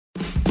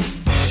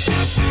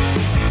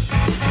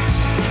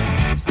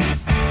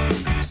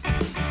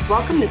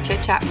Welcome to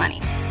Chit Chat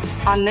Money.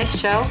 On this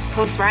show,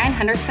 hosts Ryan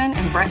Henderson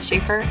and Brett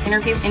Schaefer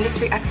interview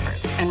industry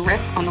experts and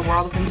riff on the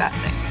world of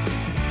investing.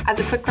 As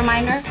a quick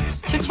reminder,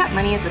 Chit Chat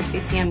Money is a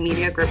CCM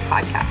Media Group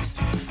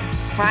podcast.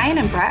 Ryan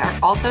and Brett are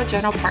also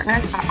general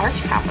partners at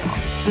Arch Capital,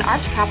 and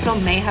Arch Capital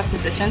may have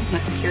positions in the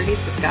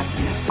securities discussed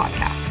in this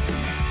podcast.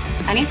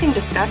 Anything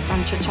discussed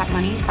on Chit Chat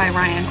Money by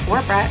Ryan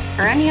or Brett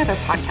or any other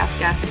podcast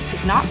guests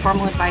is not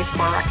formal advice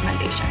or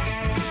recommendation.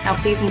 Now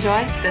please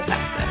enjoy this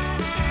episode.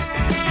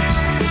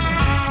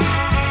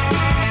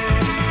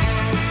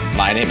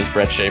 My name is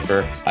Brett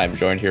Schaefer. I'm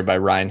joined here by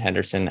Ryan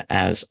Henderson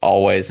as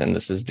always, and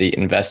this is the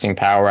Investing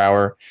Power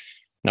Hour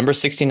number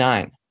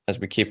 69. As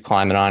we keep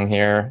climbing on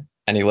here,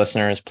 any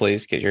listeners,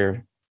 please get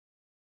your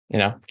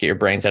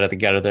brains out of the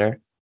gutter there.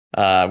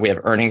 We have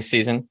earnings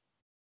season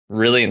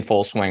really in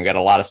full swing. We got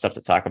a lot of stuff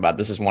to talk about.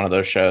 This is one of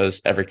those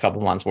shows every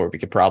couple months where we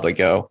could probably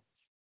go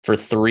for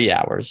 3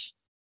 hours.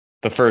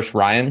 But first,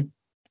 Ryan,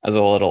 as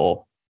a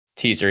little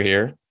teaser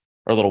here,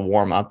 or a little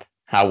warm up,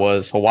 how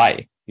was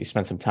Hawaii? You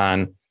spent some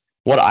time.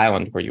 What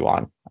island were you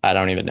on? I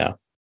don't even know.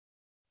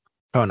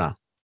 Kona.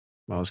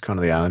 Well, it was Kona,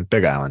 the island,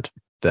 big island.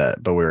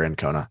 But we were in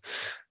Kona.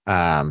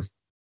 Yeah,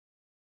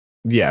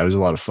 it was a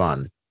lot of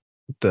fun.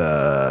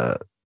 Bad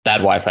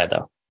Wi-Fi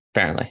though.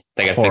 Apparently,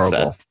 they got to fix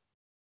that.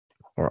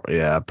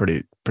 Yeah,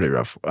 pretty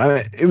rough. I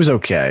mean, it was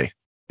okay.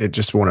 It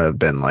just wouldn't have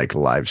been like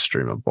live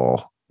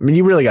streamable. I mean,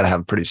 you really got to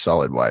have pretty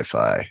solid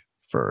Wi-Fi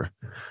to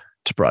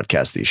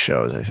broadcast these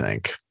shows, I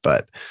think.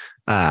 But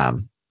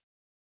no,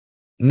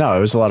 it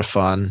was a lot of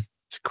fun.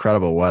 It's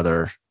incredible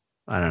weather.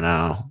 I don't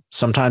know.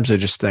 Sometimes I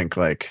just think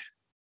like,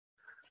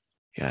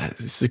 yeah,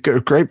 it's a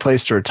great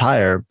place to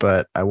retire,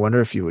 but I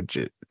wonder if you would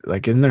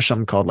like, isn't there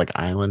something called like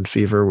island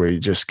fever where you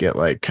just get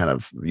like kind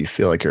of, you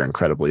feel like you're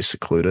incredibly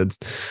secluded?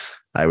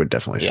 I would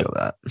definitely feel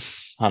that.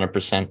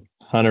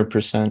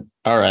 100%.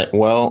 All right.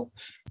 Well,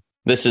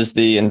 this is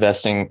the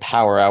Investing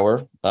Power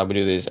Hour. We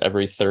do these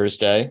every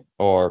Thursday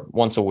or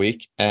once a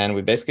week, and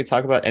we basically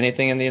talk about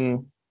anything in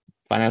the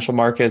financial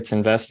markets,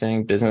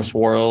 investing, business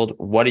world.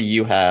 What do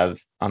you have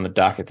on the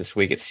docket this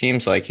week? It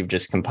seems like you've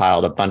just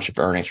compiled a bunch of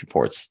earnings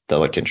reports that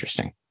looked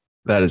interesting.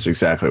 That is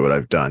exactly what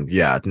I've done.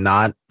 Yeah,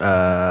 not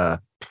a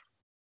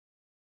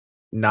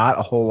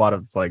whole lot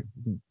of like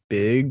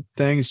big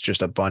things,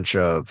 just a bunch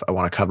of, I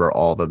want to cover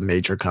all the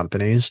major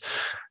companies.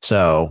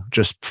 So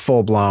just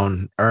full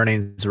blown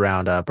earnings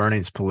roundup,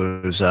 earnings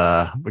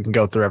palooza. We can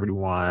go through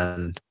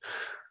everyone.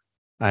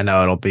 I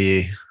know it'll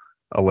be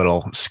a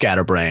little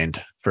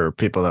scatterbrained for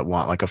people that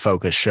want like a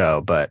focused show,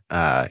 but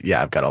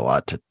yeah, I've got a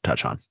lot to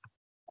touch on.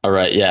 All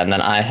right. Yeah. And then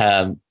I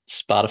have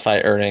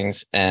Spotify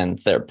earnings and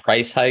their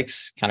price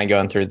hikes, kind of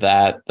going through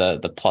that,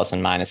 the plus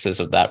and minuses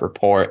of that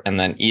report. And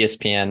then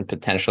ESPN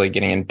potentially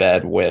getting in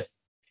bed with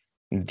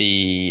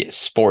the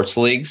sports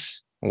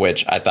leagues,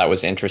 which I thought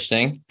was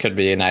interesting. Could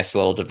be a nice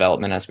little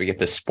development as we get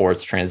this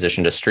sports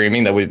transition to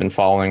streaming that we've been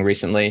following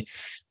recently.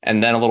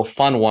 And then a little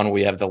fun one,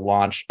 we have the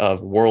launch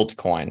of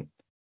Worldcoin,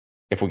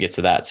 if we get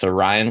to that. So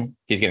Ryan,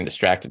 he's getting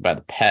distracted by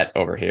the pet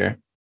over here,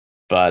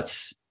 but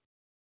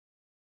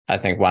I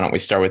think, why don't we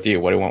start with you?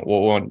 What do you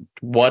want?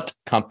 What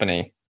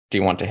company do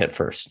you want to hit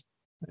first?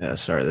 Yeah,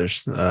 sorry,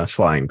 there's a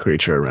flying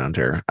creature around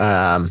here.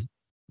 I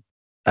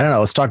don't know.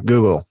 Let's talk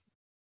Google.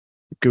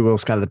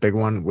 Google's kind of the big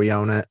one. We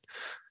own it.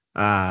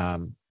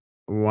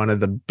 One of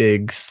the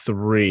big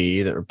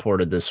three that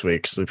reported this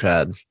week. So we've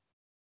had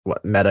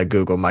Meta,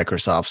 Google,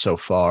 Microsoft so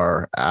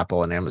far.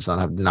 Apple and Amazon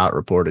have not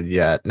reported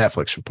yet.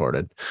 Netflix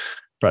reported.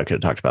 Probably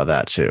could have talked about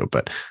that too.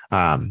 But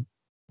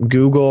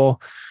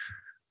Google,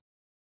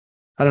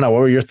 I don't know. What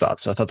were your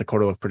thoughts? I thought the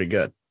quarter looked pretty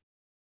good.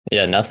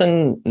 Yeah,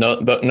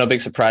 no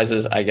big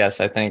surprises. I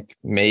guess I think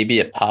maybe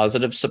a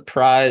positive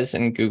surprise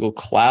in Google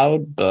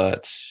Cloud,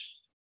 but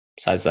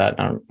besides that,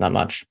 not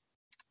much.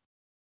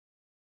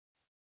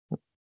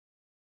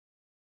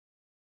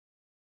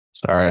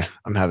 Sorry,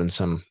 I'm having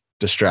some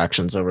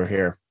distractions over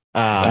here.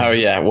 Oh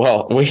yeah,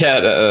 well, we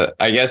had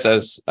I guess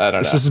this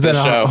has been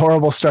a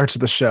horrible start to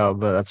the show,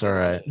 but that's all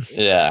right.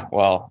 Yeah,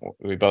 well,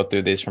 we both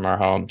do these from our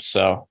home,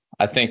 so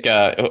I think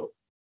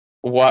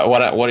what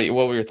were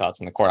your thoughts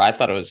on the quarter? I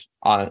thought it was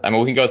honest. I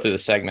mean, we can go through the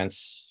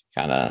segments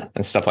kind of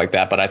and stuff like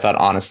that, but I thought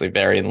honestly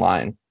very in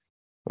line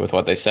with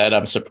what they said. I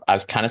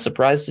was kind of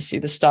surprised to see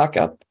the stock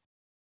up,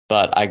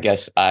 but I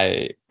guess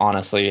I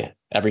honestly,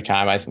 every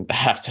time I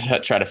have to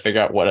try to figure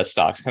out what a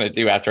stock's going to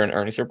do after an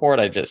earnings report,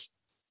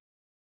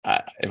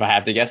 if I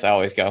have to guess, I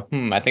always go,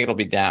 I think it'll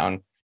be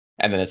down,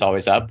 and then it's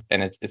always up.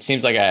 And it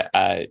seems like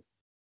I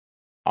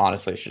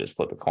honestly should just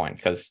flip a coin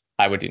because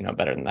I would do no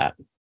better than that.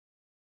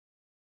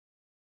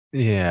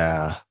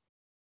 Yeah,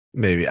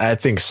 maybe. I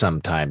think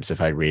sometimes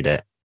if I read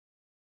it,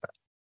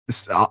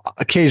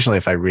 occasionally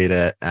if I read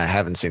it and I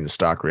haven't seen the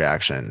stock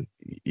reaction,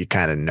 you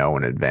kind of know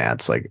in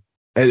advance, like,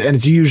 and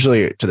it's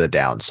usually to the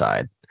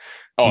downside.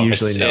 Oh, you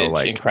usually know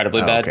like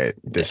incredibly bad. Okay,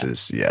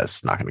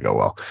 it's not going to go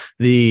well.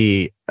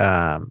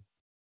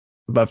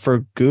 But for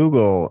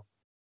Google,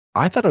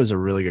 I thought it was a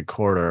really good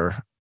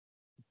quarter,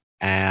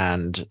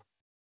 and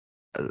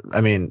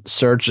I mean,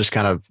 search is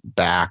kind of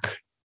back.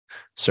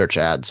 Search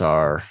ads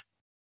are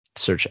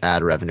search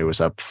ad revenue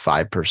was up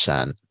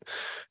 5%,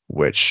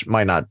 which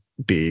might not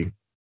be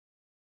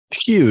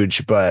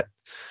huge, but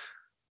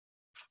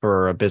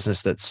for a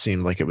business that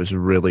seemed like it was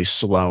really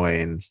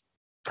slowing,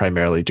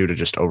 primarily due to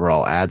just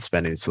overall ad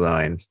spending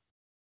slowing,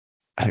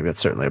 I think that's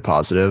certainly a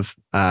positive.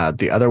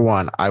 The other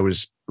one, I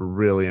was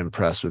really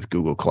impressed with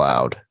Google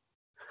Cloud.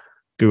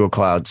 Google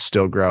Cloud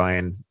still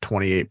growing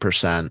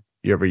 28%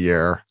 year over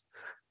year.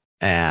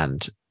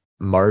 And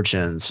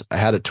margins, I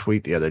had a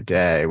tweet the other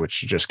day,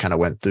 which just kind of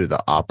went through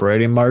the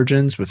operating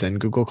margins within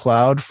Google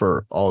Cloud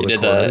for all the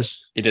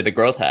quarters. You did the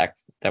growth hack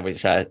that we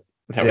said,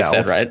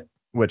 right?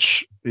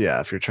 Which, yeah,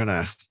 if you're trying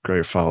to grow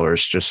your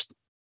followers, just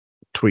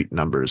tweet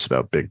numbers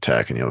about big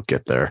tech and you'll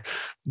get there.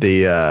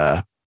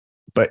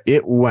 But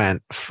it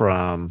went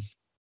from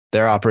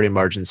their operating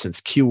margins since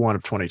Q1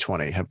 of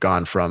 2020 have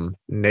gone from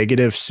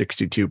negative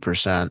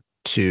 62%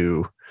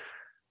 to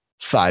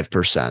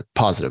 5%,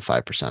 positive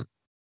 5%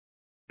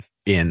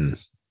 in,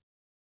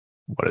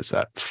 what is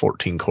that,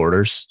 14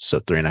 quarters? So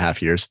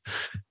 3.5 years.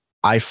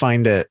 I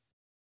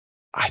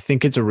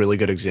think it's a really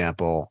good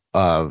example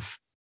of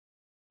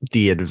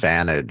the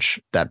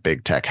advantage that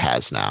big tech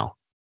has now,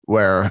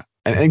 where,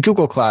 and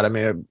Google Cloud, I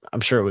mean,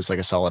 I'm sure it was like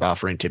a solid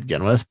offering to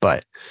begin with,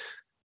 but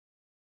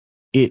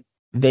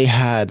they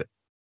had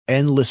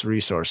endless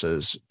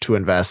resources to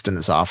invest in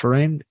this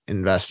offering,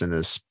 invest in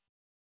this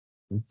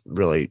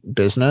really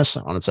business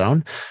on its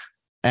own,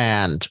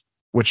 and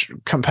which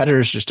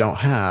competitors just don't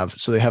have.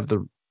 So they have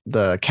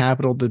the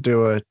capital to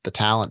do it, the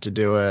talent to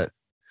do it.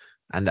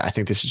 And I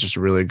think this is just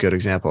a really good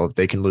example of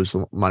they can lose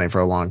money for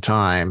a long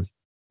time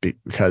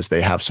because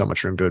they have so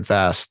much room to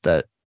invest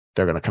that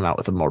they're going to come out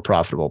with a more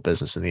profitable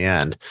business in the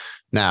end.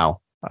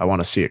 Now, I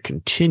want to see it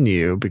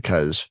continue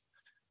because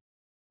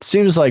it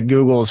seems like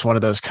Google is one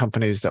of those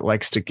companies that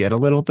likes to get a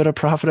little bit of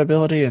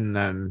profitability and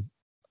then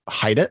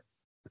hide it.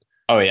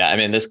 Oh, yeah. I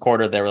mean, this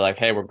quarter, they were like,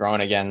 hey, we're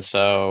growing again.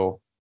 So,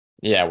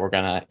 yeah, we're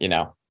going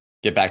to,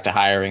 get back to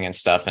hiring and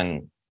stuff.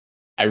 And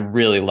I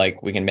really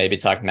like, we can maybe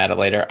talk about it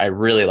later. I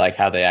really like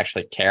how they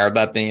actually care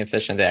about being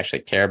efficient. They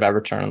actually care about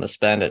return on the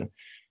spend. And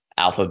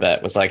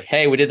Alphabet was like,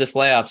 hey, we did this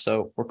layoff,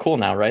 so we're cool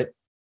now, right?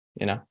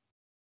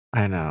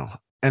 I know.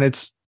 And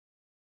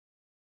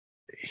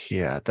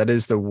that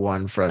is the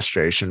one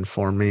frustration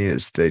for me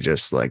is they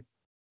just like,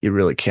 you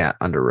really can't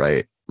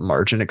underwrite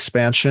margin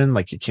expansion.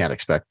 Like you can't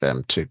expect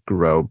them to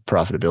grow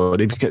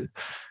profitability because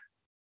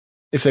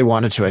if they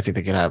wanted to, I think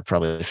they could have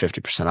probably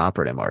 50%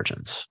 operating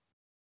margins.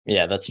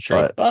 Yeah, that's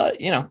true. But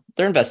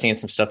they're investing in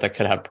some stuff that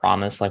could have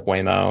promise, like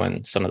Waymo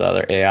and some of the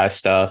other AI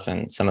stuff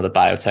and some of the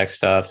biotech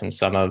stuff and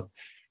some of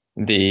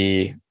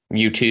the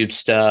YouTube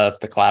stuff,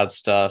 the cloud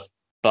stuff.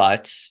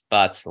 But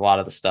a lot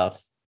of the stuff,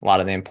 a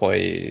lot of the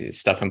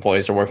employees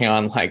are working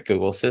on, like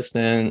Google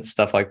Assistant,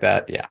 stuff like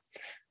that. Yeah,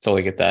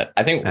 totally get that.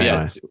 I think,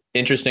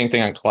 interesting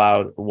thing on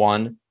cloud.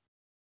 One,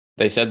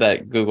 they said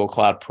that Google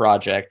Cloud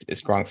Project is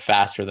growing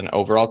faster than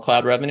overall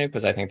cloud revenue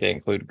because I think they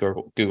include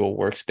Google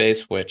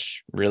Workspace,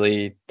 which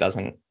really they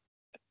don't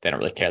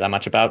really care that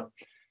much about.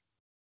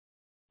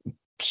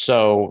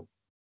 So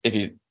if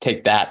you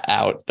take that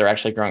out, they're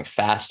actually growing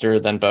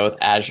faster than both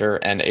Azure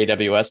and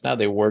AWS now.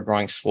 They were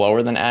growing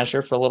slower than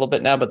Azure for a little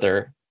bit now, but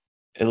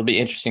it'll be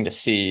interesting to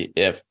see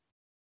if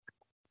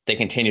they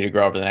continue to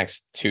grow over the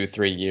next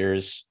 2-3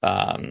 years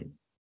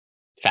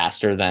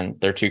faster than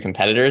their two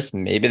competitors.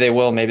 Maybe they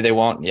will, maybe they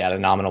won't. Yeah, on a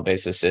nominal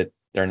basis,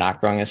 they're not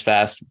growing as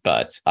fast,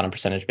 but on a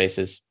percentage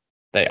basis,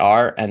 they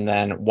are. And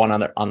then one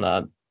other on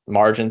the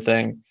margin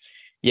thing.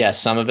 Yeah,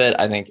 some of it,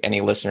 I think any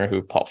listener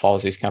who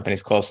follows these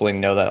companies closely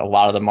know that a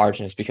lot of the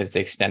margin is because they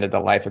extended the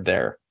life of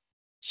their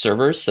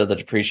servers. So the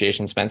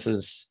depreciation expense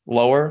is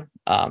lower.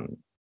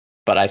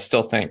 But I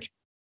still think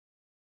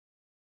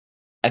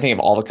if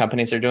all the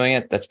companies are doing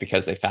it, that's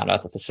because they found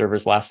out that the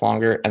servers last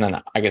longer. And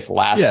then I guess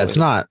lastly. Yeah,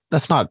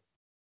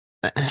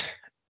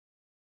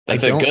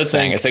 that's a good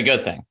thing. It's a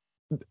good thing.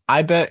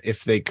 I bet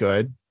if they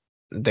could,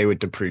 they would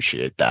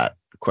depreciate that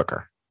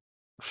quicker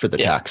for the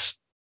tax.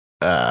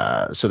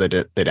 So they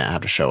didn't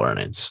have to show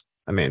earnings.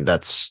 I mean,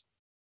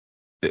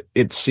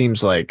 it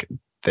seems like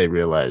they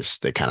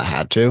realized they kind of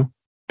had to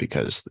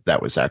because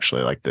that was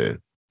actually like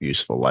the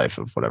useful life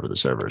of whatever the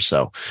servers.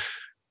 So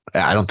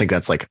I don't think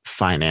that's like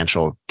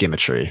financial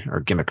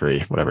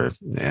gimmickry, whatever.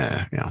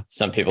 Yeah.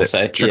 Some people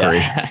say trickery.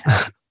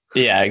 Yeah.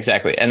 Yeah,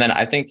 exactly. And then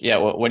I think,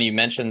 when you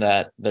mentioned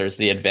that there's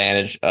the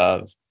advantage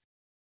of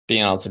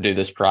being able to do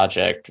this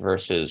project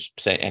versus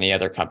say any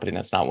other company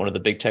that's not one of the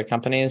big tech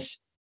companies,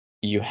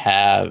 you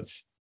have,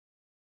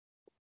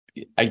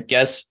 I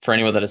guess for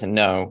anyone that doesn't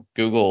know,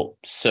 Google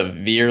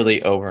severely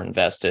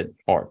overinvested,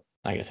 or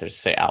I guess I should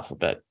say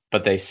Alphabet,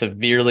 but they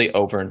severely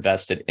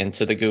overinvested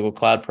into the Google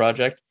Cloud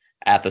project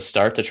at the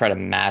start to try to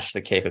match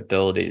the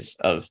capabilities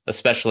of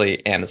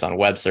especially Amazon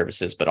Web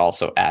Services, but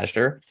also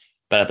Azure.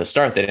 But at the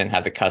start, they didn't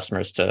have the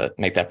customers to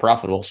make that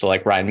profitable. So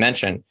like Ryan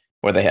mentioned,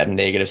 where they had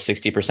negative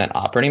 60%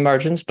 operating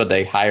margins, but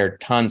they hired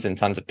tons and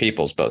tons of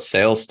people, both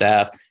sales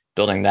staff,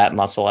 building that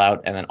muscle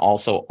out, and then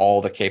also all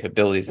the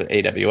capabilities that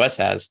AWS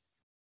has.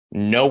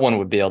 no one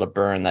would be able to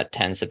burn that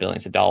tens of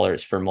billions of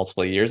dollars for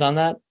multiple years on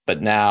that.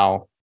 But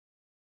now,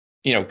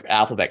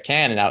 Alphabet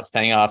can, and now it's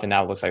paying off. And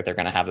now it looks like they're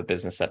going to have a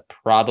business that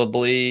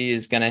probably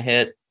is going to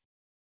hit.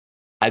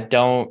 I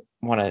don't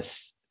want to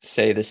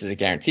say this is a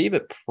guarantee,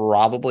 but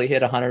probably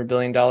hit $100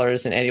 billion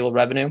in annual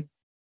revenue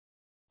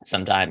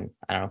sometime,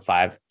 I don't know,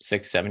 5,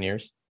 6, 7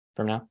 years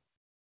from now.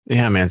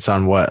 Yeah, man, it's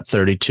on what,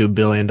 $32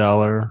 billion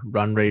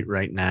run rate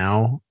right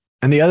now.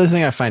 And the other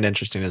thing I find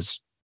interesting is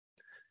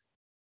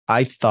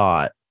I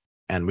thought,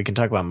 and we can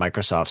talk about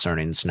Microsoft's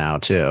earnings now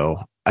too.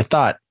 I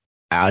thought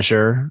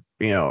Azure,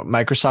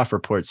 Microsoft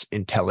reports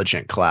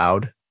intelligent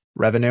cloud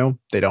revenue.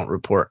 They don't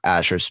report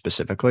Azure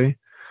specifically.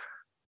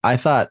 I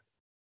thought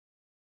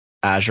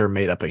Azure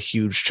made up a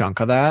huge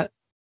chunk of that,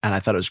 and I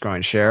thought it was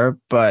growing share,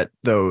 but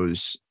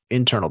those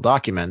internal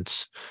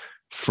documents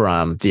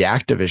from the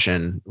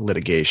Activision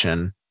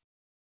litigation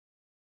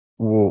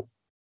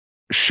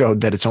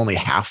showed that it's only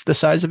half the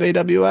size of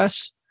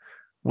AWS,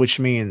 which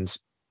means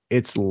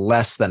it's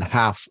less than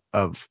half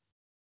of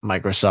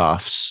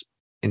Microsoft's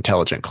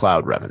intelligent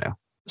cloud revenue.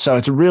 So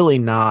it's really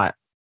not,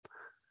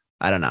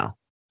 I don't know.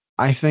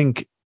 I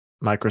think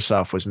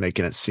Microsoft was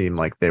making it seem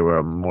like they were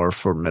a more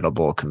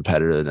formidable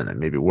competitor than they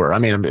maybe were. I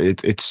mean,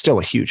 it's still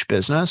a huge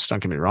business,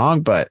 don't get me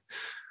wrong, but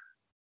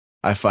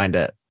I find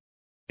it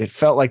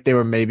felt like they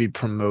were maybe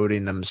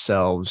promoting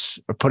themselves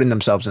or putting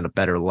themselves in a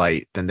better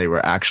light than they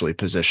were actually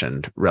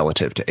positioned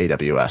relative to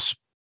AWS.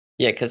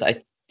 Yeah, because I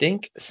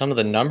think some of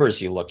the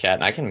numbers you look at,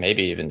 and I can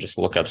maybe even just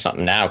look up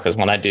something now, because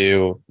when I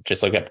do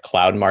just look up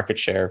cloud market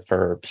share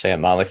for, say, a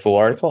Motley Fool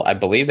article, I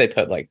believe they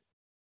put like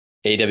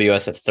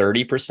AWS at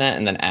 30%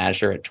 and then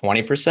Azure at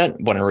 20%,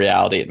 when in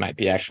reality, it might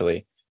be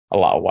actually a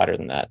lot wider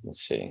than that.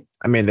 Let's see.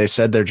 I mean, they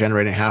said they're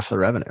generating half the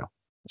revenue.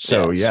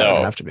 So it'd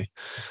have to be.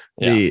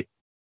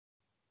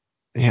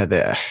 I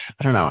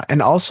don't know.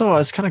 And also, I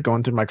was kind of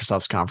going through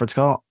Microsoft's conference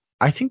call.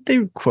 I think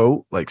they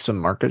quote like some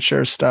market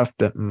share stuff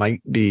that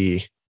might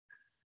be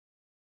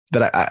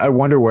that I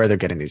wonder where they're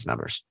getting these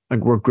numbers. Like,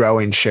 we're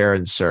growing share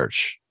in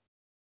search.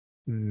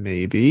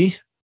 Maybe.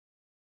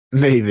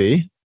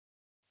 Yeah,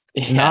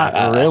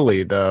 not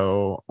really,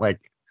 though. Like,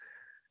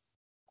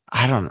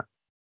 I don't know.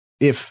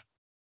 If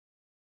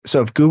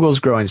Google's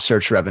growing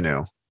search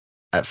revenue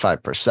at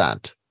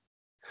 5%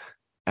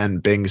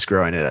 and Bing's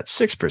growing it at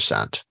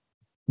 6%,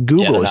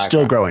 Google is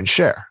still growing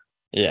share.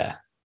 Yeah.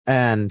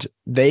 And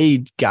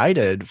they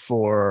guided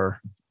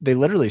they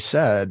literally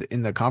said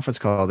in the conference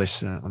call, they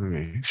said, let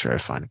me make sure I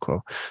find the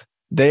quote.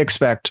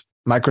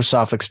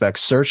 Microsoft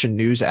expects search and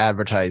news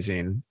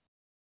advertising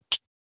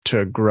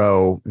to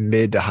grow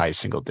mid to high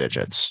single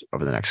digits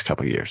over the next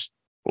couple of years.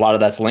 A lot of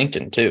that's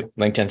LinkedIn too.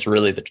 LinkedIn's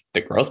really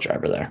the growth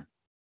driver there.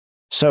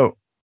 So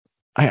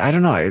I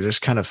don't know. I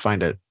just kind of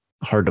find it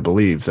hard to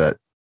believe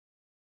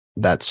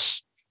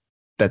that's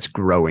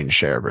growing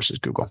share versus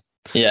Google.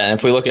 Yeah. And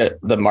if we look at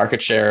the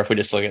market share, if we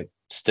just look at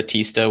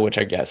Statista, which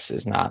I guess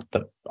is not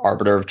the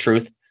arbiter of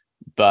truth,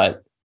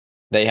 but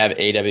they have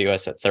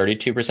AWS at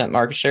 32%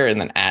 market share and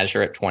then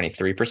Azure at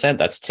 23%.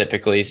 That's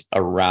typically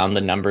around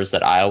the numbers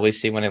that I always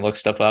see when I look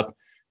stuff up,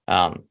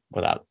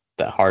 without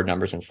the hard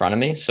numbers in front of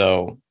me.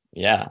 So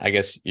yeah, I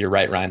guess you're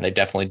right, Ryan. They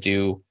definitely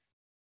do.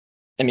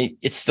 I mean,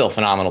 it's still a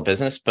phenomenal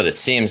business, but it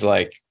seems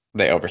like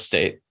they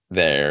overstate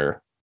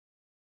their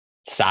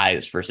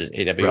size versus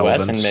AWS.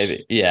 Relevance. And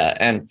maybe, yeah.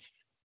 And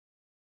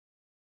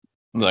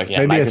look,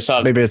 yeah,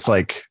 Microsoft. Maybe it's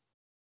like,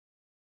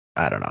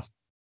 I don't know.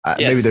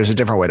 Maybe there's a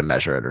different way to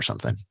measure it or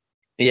something.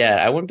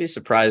 Yeah, I wouldn't be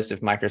surprised if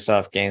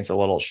Microsoft gains a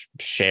little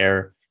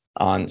share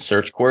on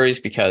search queries,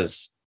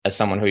 because as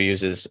someone who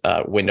uses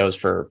Windows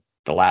for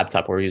the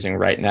laptop we're using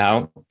right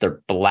now,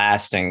 they're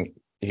blasting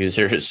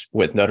users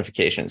with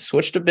notifications.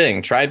 Switch to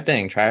Bing, try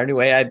our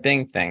new AI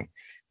Bing thing.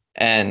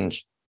 And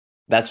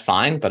that's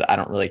fine, but I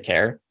don't really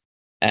care.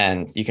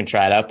 And you can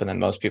try it up, and then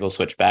most people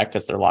switch back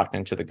because they're locked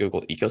into the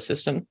Google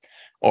ecosystem,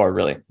 or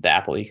really the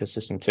Apple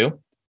ecosystem too.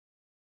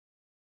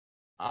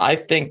 I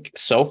think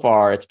so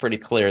far it's pretty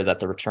clear that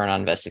the return on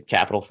invested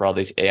capital for all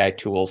these AI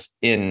tools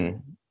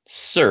in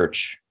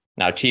search,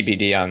 now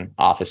TBD on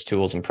office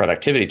tools and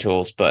productivity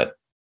tools, but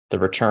the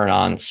return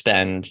on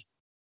spend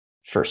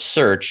for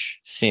search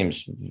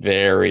seems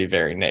very,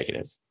 very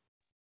negative.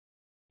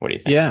 What do you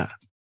think? Yeah,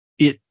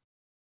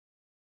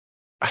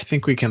 I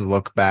think we can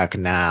look back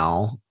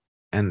now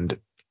and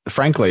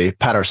frankly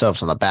pat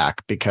ourselves on the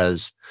back,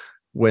 because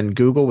when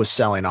Google was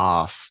selling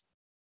off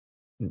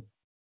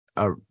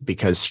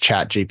because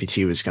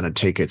ChatGPT was going to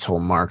take its whole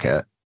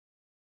market,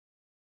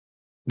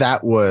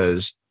 that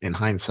was, in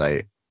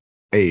hindsight,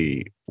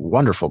 a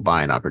wonderful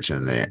buying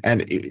opportunity.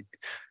 And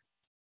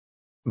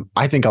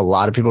I think a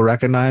lot of people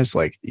recognize,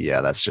 like,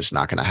 yeah, that's just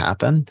not going to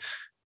happen.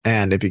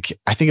 And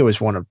I think it was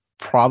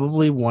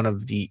probably one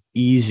of the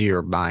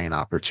easier buying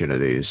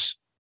opportunities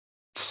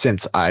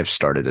since I've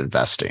started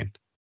investing.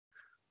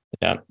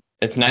 Yeah,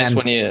 it's nice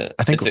when you.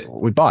 I think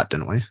we bought,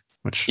 didn't we?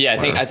 Which, yeah,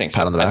 I think so.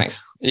 Pat on the back.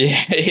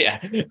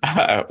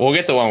 Yeah. We'll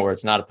get to one where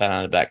it's not a pat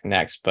on the back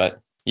next, but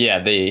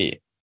yeah,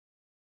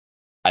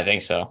 I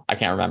think so. I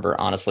can't remember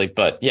honestly,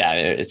 but yeah,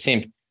 it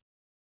seemed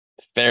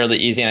fairly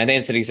easy. And I think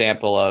it's an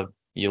example of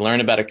you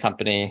learn about a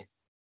company,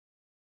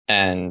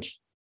 and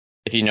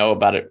if you know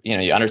about it,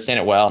 you understand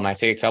it well. It might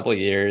take a couple of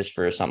years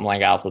for something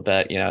like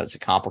Alphabet. It's a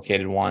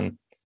complicated one,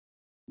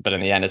 but in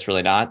the end, it's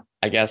really not,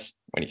 I guess,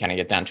 when you kind of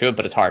get down to it.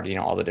 But it's hard,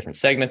 all the different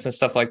segments and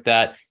stuff like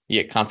that.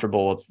 You get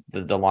comfortable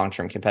with the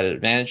long-term competitive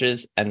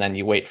advantages, and then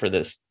you wait for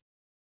this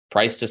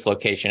price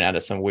dislocation out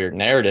of some weird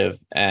narrative,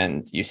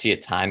 and you see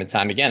it time and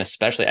time again.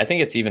 Especially, I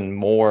think it's even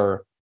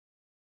more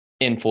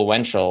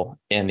influential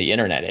in the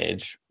internet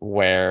age,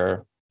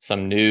 where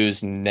some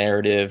news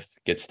narrative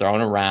gets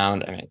thrown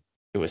around. I mean,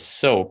 it was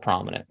so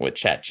prominent with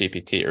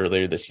ChatGPT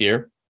earlier this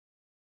year.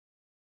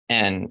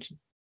 And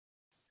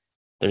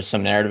there's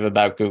some narrative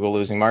about Google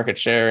losing market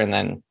share. And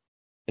then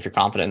if you're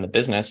confident in the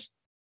business,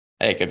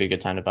 hey, it could be a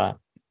good time to buy.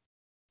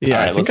 Yeah,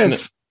 all right, I think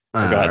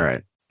all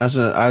right. I was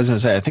going to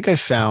say, I think I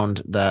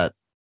found that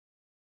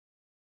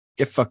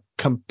if a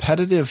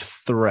competitive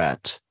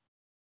threat,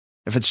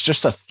 if it's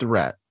just a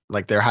threat,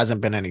 like there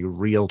hasn't been any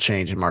real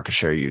change in market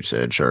share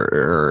usage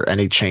or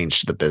any change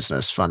to the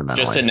business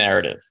fundamentally.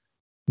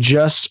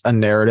 Just a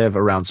narrative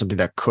around something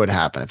that could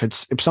happen.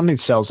 If something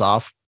sells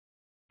off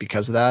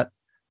because of that,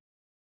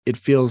 it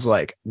feels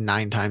like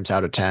 9 times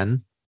out of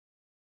 10,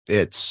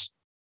 it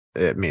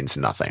means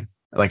nothing.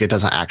 Like it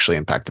doesn't actually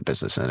impact the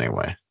business in any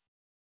way.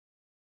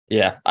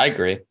 Yeah, I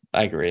agree.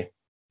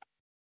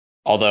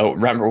 Although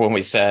remember when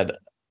we said,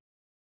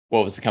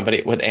 what was the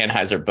company with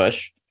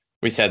Anheuser-Busch?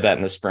 We said that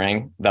in the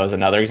spring. That was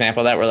another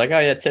example of that we're like, oh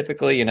yeah,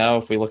 typically,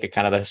 if we look at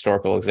kind of the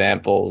historical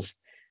examples,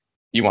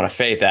 you want to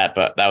fade that,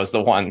 but that's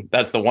the 1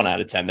 out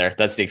of 10 there.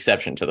 That's the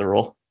exception to the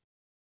rule.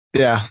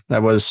 Yeah,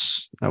 that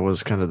was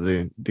kind of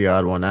the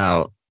odd one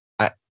out.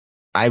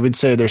 I would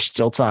say there's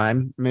still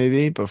time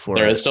maybe before.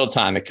 There is still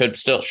time. It could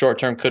still short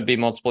term, could be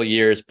multiple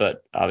years,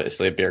 but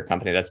obviously a beer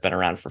company that's been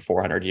around for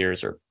 400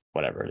 years or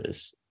whatever it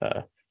is,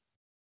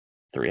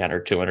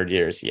 300, 200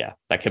 years. Yeah,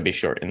 that could be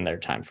short in their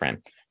time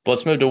frame. But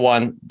let's move to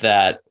one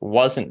that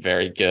wasn't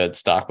very good.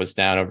 Stock was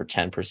down over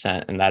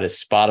 10%, and that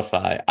is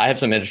Spotify. I have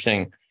some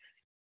interesting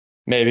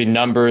maybe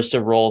numbers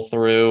to roll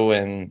through,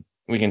 and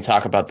we can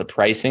talk about the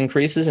price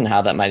increases and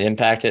how that might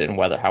impact it and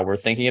how we're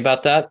thinking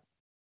about that.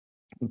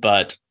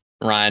 But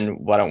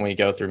Ryan, why don't we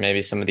go through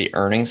maybe some of the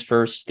earnings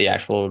first, the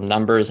actual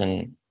numbers,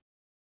 and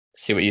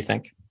see what you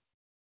think?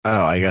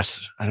 Oh, I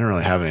guess I don't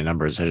really have any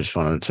numbers. I just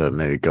wanted to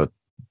maybe go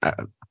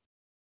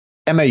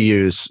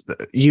MAUs,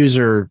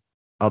 user.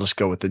 I'll just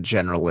go with the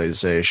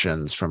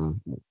generalizations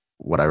from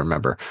what I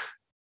remember.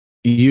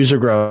 User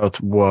growth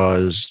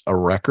was a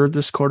record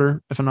this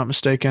quarter, if I'm not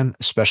mistaken,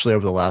 especially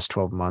over the last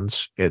 12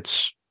 months.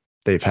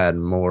 They've had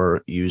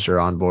more user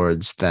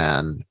onboards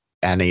than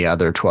any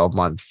other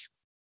 12-month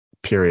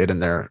period in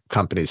their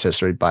company's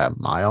history by a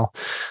mile.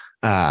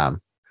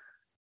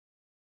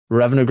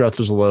 Revenue growth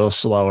was a little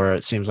slower.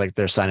 It seems like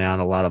they're signing on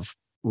a lot of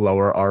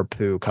lower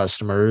ARPU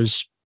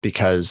customers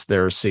because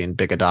they're seeing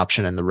big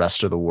adoption in the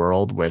rest of the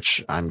world,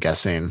 which I'm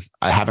guessing,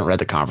 I haven't read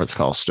the conference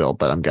call still,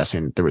 but I'm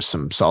guessing there was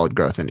some solid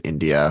growth in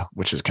India,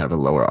 which is kind of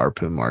a lower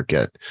ARPU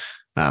market.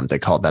 They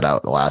called that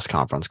out the last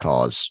conference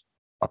call as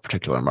a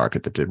particular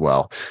market that did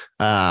well.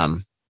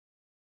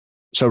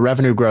 So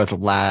revenue growth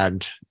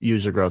lagged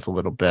user growth a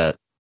little bit.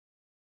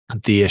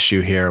 The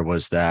issue here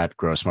was that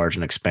gross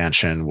margin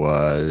expansion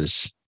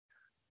was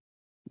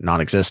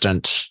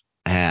non-existent,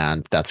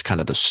 and that's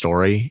kind of the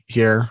story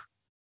here.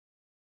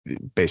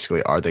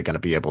 Basically, are they going to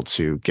be able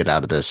to get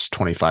out of this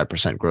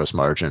 25% gross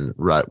margin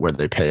rut where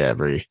they pay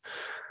every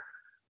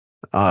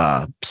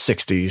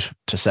 60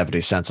 to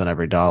 70 cents on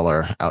every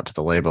dollar out to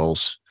the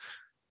labels?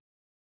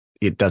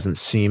 It doesn't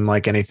seem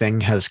like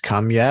anything has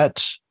come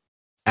yet.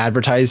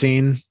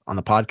 Advertising on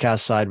the podcast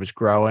side was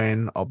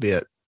growing,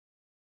 albeit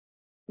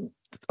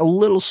a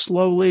little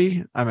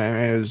slowly. I mean,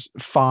 it was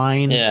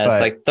fine. Yeah, it's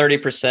like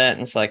 30%.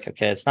 And it's like,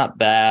 okay, it's not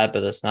bad,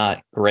 but it's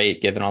not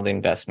great given all the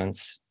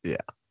investments. Yeah.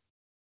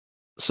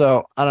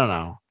 So I don't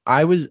know.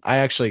 I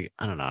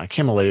don't know. I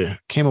came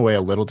away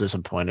a little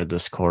disappointed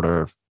this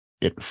quarter.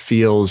 It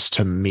feels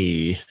to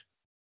me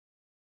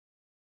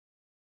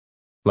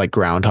like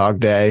Groundhog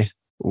Day,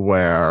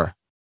 where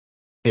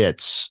we've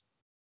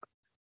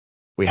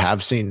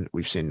seen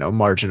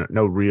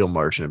no real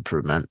margin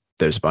improvement.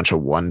 There's a bunch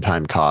of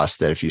one-time costs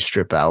that if you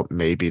strip out,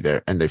 maybe for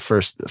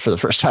the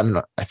first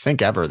time, I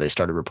think ever, they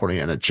started reporting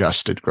an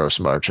adjusted gross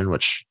margin,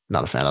 which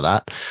not a fan of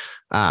that.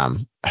 I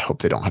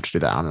hope they don't have to do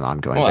that on an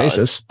ongoing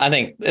basis. I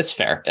think it's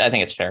fair. I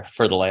think it's fair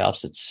for the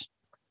layoffs. It's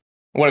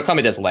when a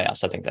company does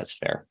layoffs, I think that's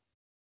fair,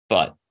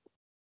 but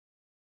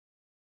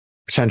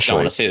potentially don't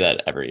want to see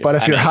that every year. But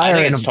if you're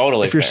fair.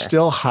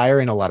 Still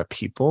hiring a lot of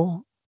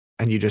people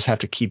and you just have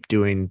to keep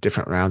doing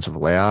different rounds of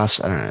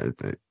layoffs, I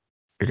don't know.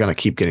 You're going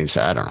to keep getting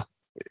sad. I don't know.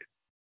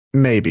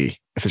 Maybe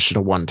if it's just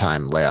a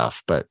one-time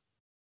layoff, but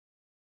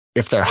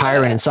if they're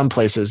hiring in some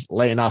places,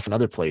 laying off in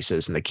other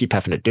places, and they keep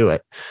having to do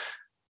it,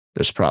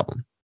 there's a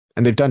problem.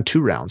 And they've done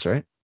 2 rounds,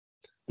 right?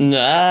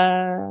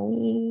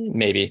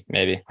 Maybe.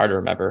 Hard to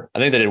remember. I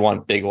think they did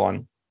one big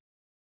one.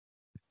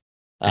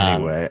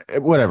 Anyway,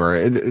 whatever.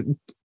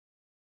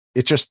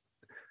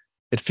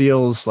 It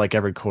feels like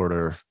every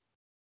quarter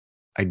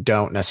I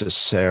don't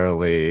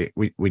necessarily,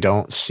 we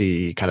don't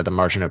see kind of the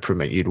margin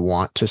improvement you'd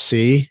want to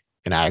see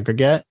in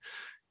aggregate.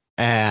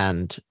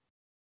 And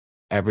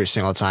every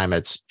single time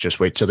it's just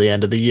wait till the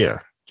end of the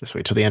year. Just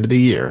wait till the end of the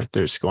year.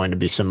 There's going to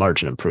be some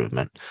margin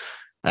improvement.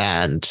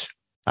 And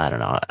I don't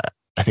know.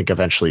 I think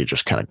eventually you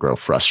just kind of grow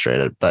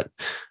frustrated. But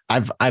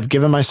I've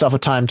given myself a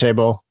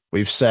timetable.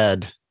 We've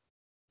said,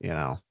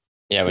 Yeah,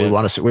 we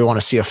want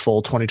to see a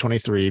full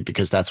 2023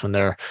 because that's when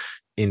their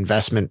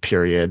investment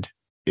period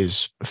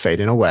is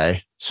fading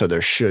away. So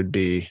there should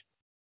be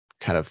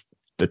kind of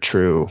the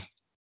true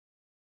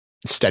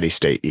steady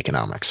state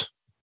economics.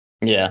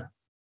 Yeah.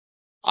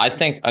 I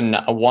think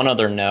one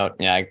other note,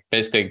 I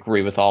basically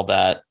agree with all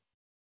that.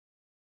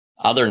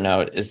 Other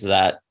note is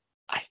that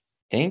I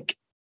think,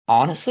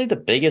 honestly, the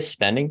biggest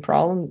spending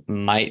problem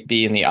might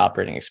be in the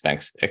operating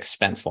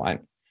expense line,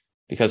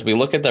 because we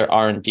look at their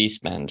R&D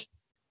spend.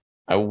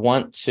 I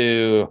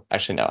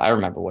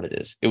remember what it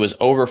is. It was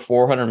over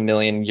 400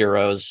 million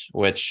euros,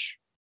 which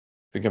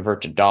if we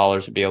convert to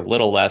dollars would be a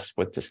little less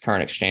with this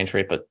current exchange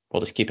rate, but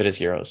we'll just keep it as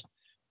euros.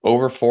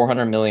 Over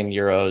 400 million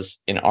euros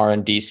in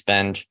R&D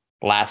spend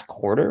last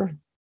quarter,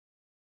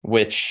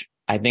 which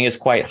I think is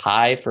quite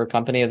high for a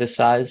company of this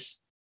size.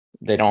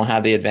 They don't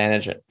have the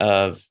advantage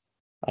of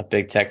a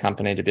big tech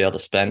company to be able to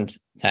spend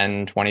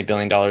 $10-20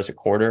 billion a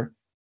quarter,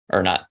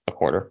 or not a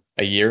quarter,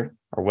 a year,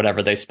 or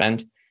whatever they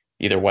spend.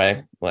 Either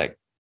way, like,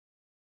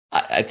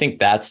 I think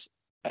that's,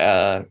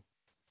 I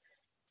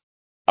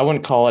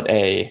wouldn't call it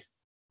a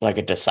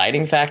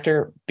deciding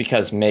factor,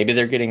 because maybe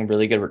they're getting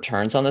really good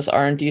returns on this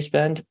R&D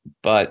spend,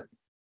 but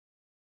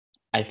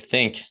I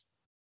think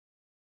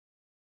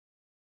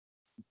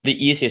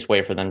the easiest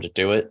way for them to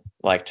do it,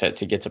 like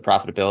to get to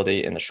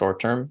profitability in the short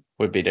term,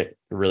 would be to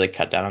really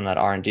cut down on that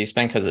R&D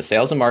spend, because the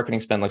sales and marketing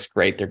spend looks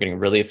great. They're getting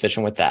really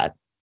efficient with that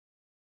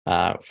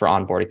for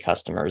onboarding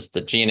customers.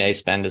 The G&A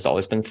spend has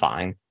always been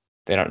fine.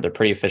 They're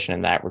pretty efficient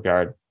in that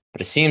regard. But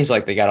it seems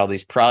like they got all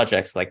these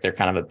projects, like they're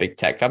kind of a big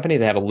tech company.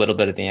 They have a little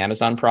bit of the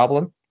Amazon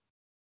problem,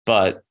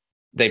 but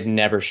they've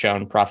never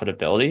shown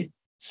profitability.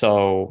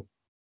 So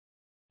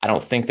I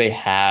don't think they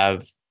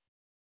have,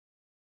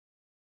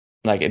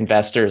 like,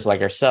 investors like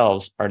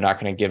ourselves are not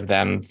going to give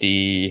them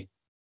the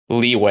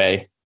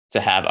leeway to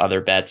have other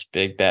bets,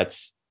 big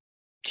bets,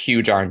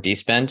 huge R&D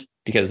spend,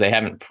 because they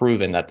haven't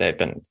proven that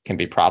can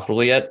be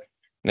profitable yet.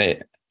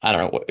 I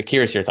don't know.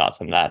 Curious your thoughts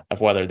on that,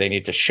 of whether they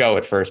need to show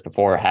it first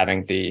before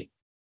having the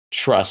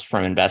trust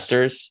from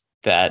investors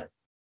that,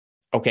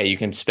 okay, you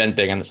can spend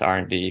big on this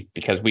R&D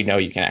because we know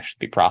you can actually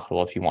be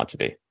profitable if you want to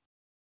be.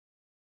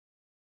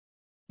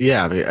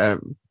 Yeah,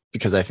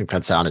 because I think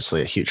that's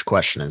honestly a huge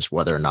question, is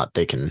whether or not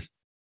they can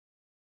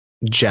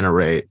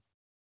generate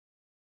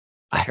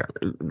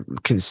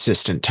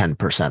consistent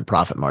 10%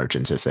 profit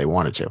margins if they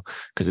wanted to,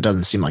 because it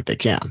doesn't seem like they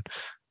can.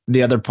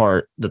 The other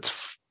part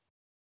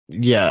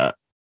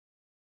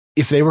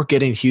if they were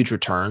getting huge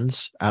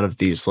returns out of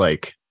these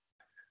like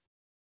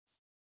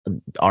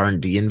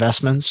R&D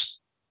investments,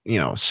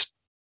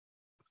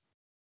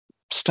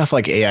 stuff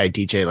like AI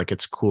DJ, like,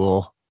 it's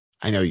cool.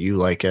 I know you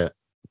like it.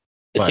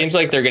 It seems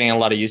like they're getting a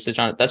lot of usage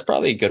on it. That's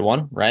probably a good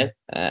one, right?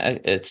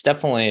 It's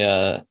definitely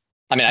I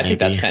think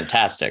that's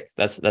fantastic.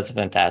 That's a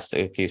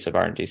fantastic use of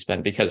R&D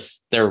spend,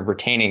 because they're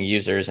retaining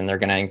users and they're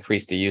going to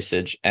increase the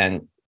usage.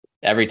 And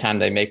every time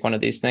they make one of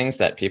these things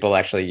that people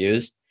actually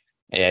use,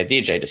 AI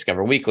DJ,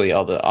 Discover Weekly,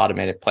 all the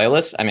automated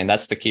playlists,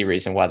 that's the key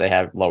reason why they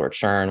have lower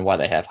churn, why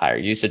they have higher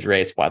usage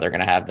rates, why they're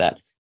going to have that,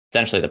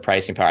 essentially the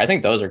pricing power. I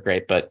think those are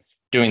great, but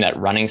doing that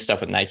running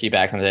stuff with Nike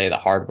back in the day, the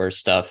hardware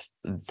stuff,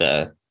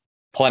 the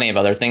plenty of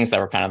other things that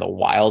were kind of the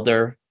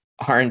wilder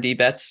R&D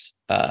bets,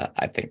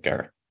 I think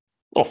are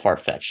a little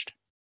far-fetched.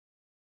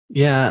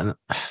 Yeah.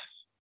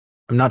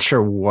 I'm not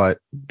sure what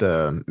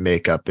the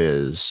makeup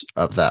is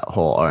of that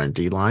whole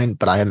R&D line,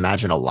 but I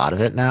imagine a lot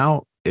of it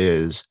now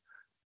is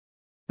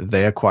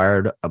they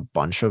acquired a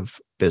bunch of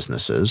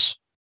businesses,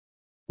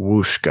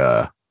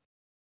 Wooshka,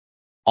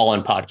 all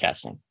in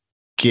podcasting,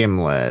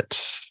 Gimlet,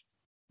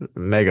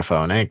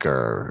 Megaphone,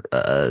 Anchor,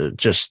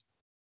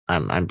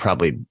 I'm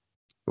probably,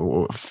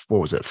 what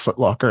was it?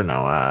 Footlocker?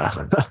 No,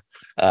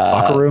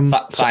 Locker Room,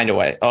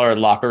 Findaway, or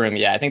Locker Room.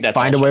 Yeah, I think that's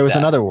Findaway was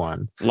another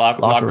one.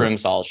 Locker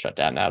Room's all shut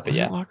down now, but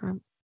yeah, Locker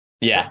Room?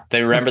 Yeah,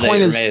 they remember they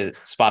made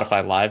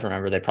Spotify Live.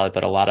 Remember, they probably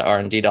put a lot of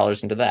R&D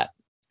dollars into that.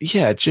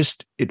 Yeah,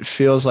 it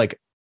feels like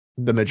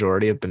the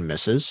majority have been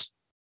misses.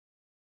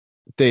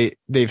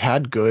 They've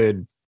had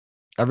good,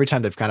 every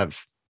time they've kind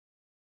of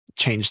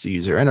changed the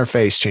user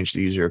interface, changed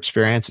the user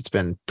experience, it's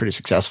been pretty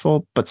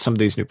successful, but some of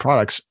these new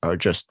products are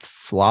just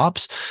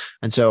flops.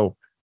 And so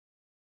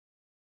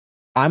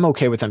I'm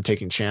okay with them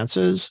taking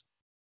chances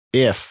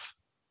if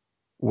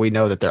we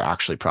know that they're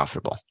actually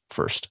profitable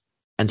first.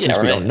 And since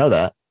we don't know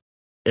that,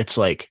 it's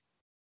like,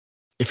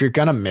 if you're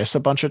going to miss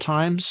a bunch of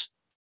times,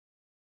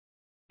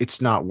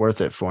 it's not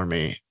worth it for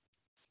me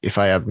if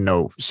I have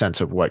no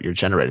sense of what you're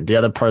generating. The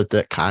other part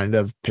that kind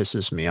of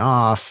pisses me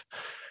off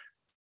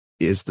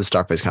is the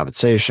stock-based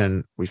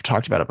compensation. We've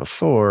talked about it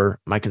before.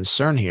 My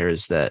concern here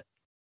is that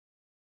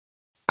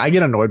I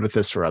get annoyed with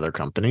this for other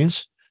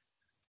companies,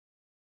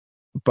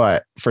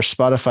 but for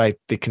Spotify,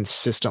 they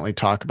consistently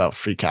talk about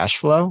free cash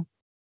flow.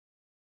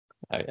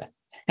 Oh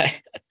yeah.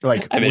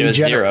 Like I mean, it was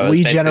zero. It was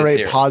we basically generate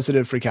zero.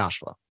 positive free cash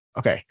flow.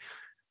 Okay.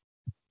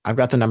 I've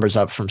got the numbers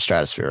up from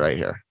Stratosphere right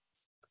here.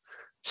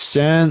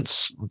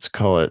 Since, let's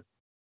call it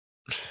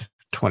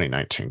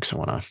 2019, because I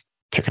want to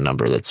pick a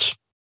number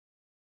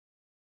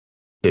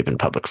they've been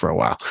public for a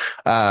while.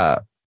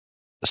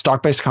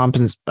 Stock-based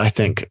I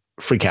think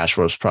free cash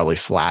flow is probably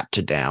flat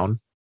to down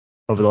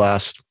over the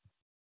last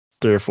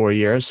 3 or 4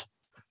 years.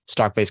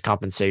 Stock-based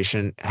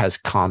compensation has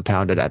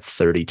compounded at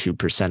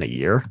 32% a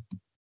year.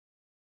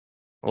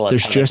 Well,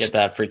 that's how they get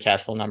that free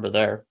cash flow number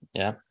there.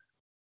 Yeah.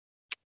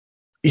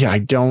 Yeah, I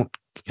don't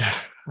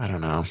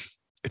know.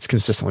 It's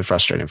consistently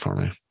frustrating for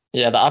me.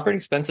 Yeah, the operating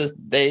expenses,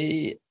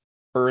 they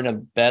are in a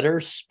better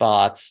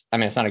spot. I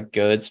mean, it's not a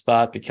good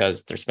spot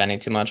because they're spending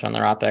too much on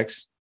their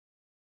OpEx,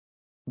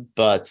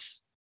 but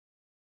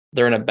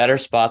they're in a better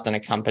spot than a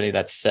company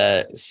that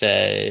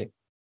say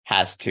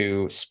has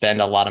to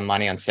spend a lot of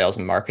money on sales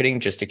and marketing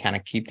just to kind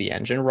of keep the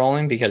engine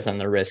rolling, because then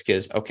the risk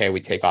is, okay,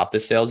 we take off the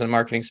sales and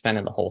marketing spend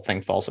and the whole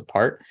thing falls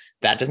apart.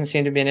 That doesn't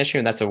seem to be an issue.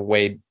 And that's a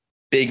way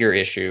bigger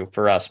issue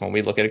for us when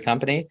we look at a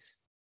company.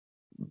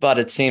 But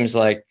it seems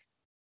like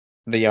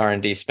the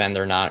R&D spend,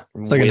 they're not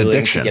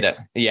willing to get it.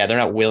 Yeah, they're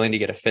not willing to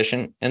get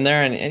efficient in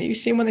there. And you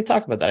see when they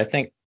talk about that, I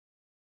think,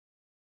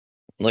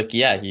 like,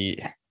 yeah,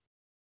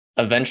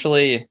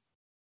 eventually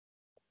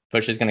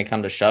push is going to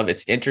come to shove.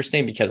 It's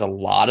interesting because a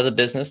lot of the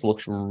business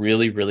looks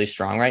really, really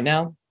strong right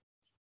now.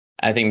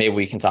 I think maybe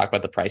we can talk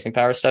about the pricing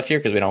power stuff here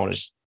because we don't want to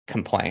just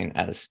complain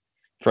as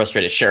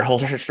frustrated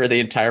shareholders for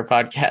the entire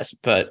podcast.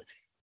 But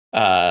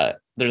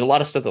there's a lot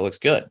of stuff that looks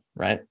good,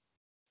 right?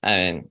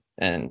 And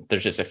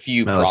there's just a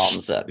few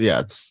problems that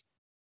it's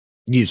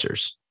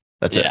users.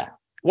 That's it.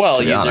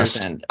 Well, users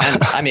and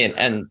I mean,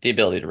 and the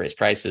ability to raise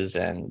prices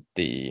and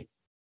the.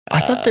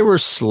 I thought they were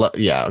slow.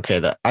 Yeah,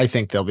 okay. I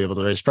think they'll be able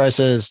to raise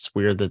prices. It's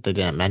weird that they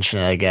didn't mention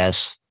it, I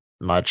guess,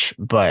 much,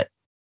 but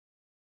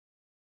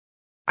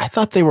I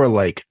thought they were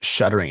like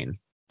shuttering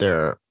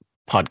their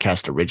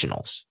podcast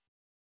originals.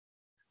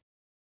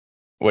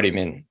 What do you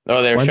mean?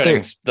 Oh, they're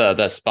shutting the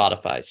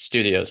Spotify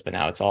studios, but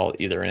now it's all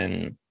either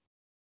in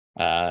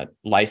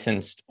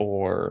licensed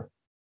or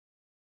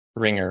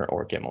Ringer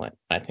or Gimlet.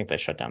 I think they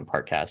shut down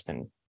Parcast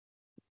and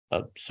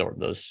absorbed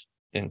those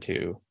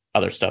into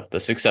other stuff. The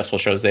successful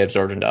shows they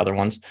absorbed into other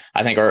ones,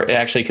 I think, or it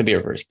actually could be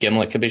reversed.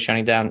 Gimlet could be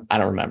shutting down. I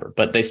don't remember,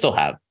 but they still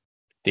have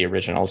the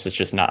originals. It's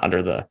just not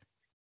under the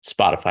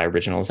Spotify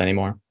originals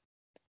anymore.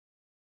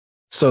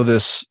 So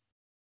this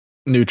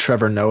new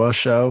Trevor Noah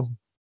show,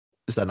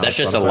 is that not? That's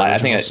just I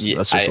think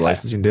that's just a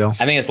licensing deal.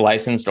 I think it's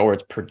licensed or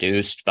it's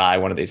produced by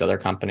one of these other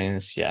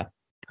companies. Yeah,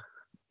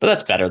 but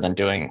that's better than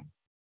doing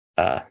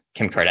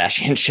Kim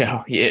Kardashian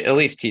show. At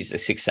least he's a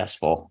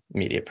successful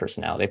media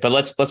personality. But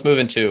let's move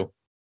into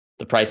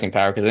the pricing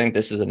power, because I think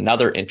this is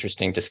another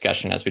interesting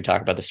discussion as we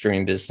talk about the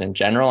streaming business in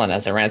general. And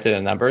as I ran through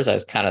the numbers, I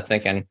was kind of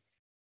thinking,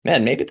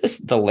 man, maybe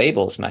the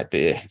labels might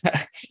be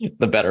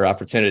the better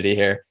opportunity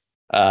here,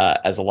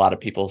 as a lot of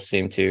people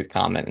seem to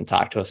comment and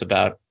talk to us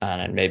about,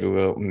 and maybe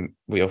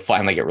we'll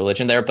finally get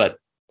religion there. But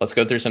let's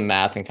go through some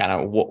math and kind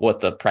of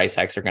what the price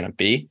hikes are going to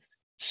be.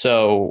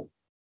 So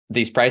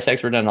these price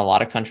hikes were done in a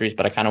lot of countries,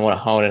 but I kind of want to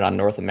hone it on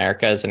North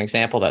America as an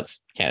example.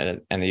 That's Canada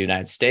and the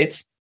United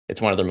States.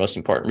 It's one of their most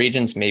important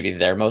regions, maybe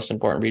their most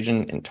important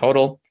region in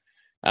total.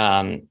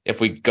 If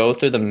we go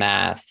through the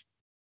math,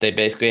 they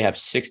basically have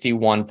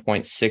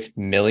 61.6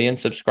 million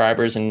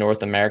subscribers in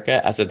North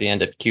America as of the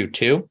end of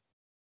Q2.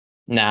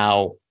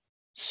 Now,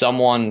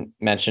 someone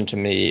mentioned to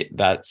me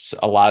that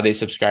a lot of these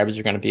subscribers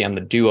are going to be on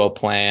the duo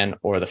plan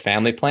or the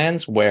family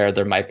plans, where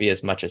there might be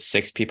as much as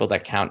 6 people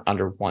that count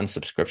under one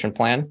subscription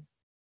plan.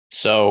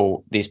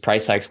 So these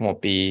price hikes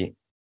won't be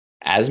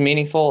as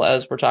meaningful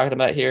as we're talking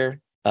about here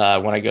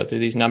when I go through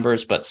these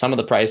numbers. But some of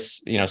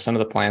the some of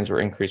the plans were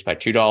increased by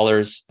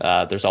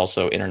 $2. There's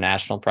also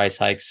international price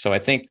hikes. So I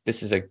think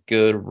this is a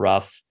good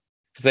rough,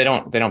 because they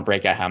don't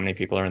break out how many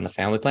people are in the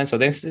family plan. So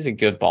this is a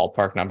good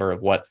ballpark number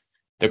of what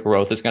the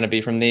growth is going to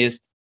be from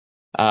these.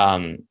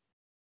 And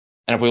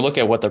if we look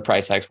at what their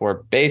price hikes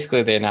were,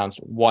 basically they announced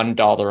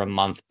 $1 a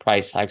month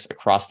price hikes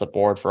across the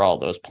board for all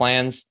those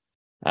plans.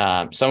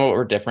 Some of it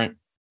were different.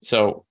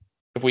 So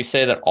if we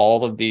say that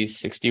all of these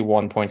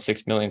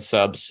 61.6 million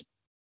subs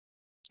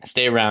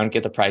stay around,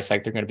 get the price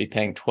hike, they're going to be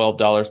paying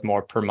 $12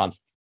 more per month,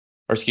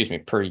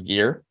 per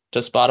year to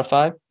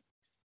Spotify.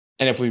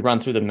 And if we run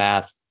through the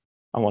math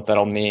on what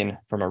that'll mean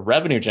from a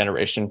revenue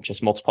generation,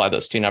 just multiply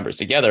those two numbers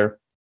together,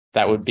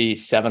 that would be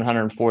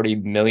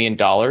 $740 million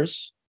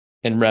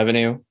in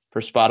revenue for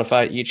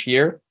Spotify each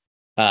year.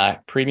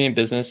 Premium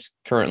business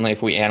currently,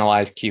 if we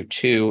analyze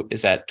Q2,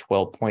 is at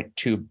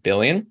 $12.2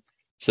 billion.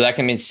 So that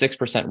can mean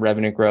 6%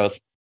 revenue growth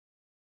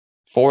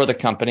for the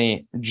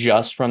company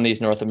just from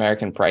these North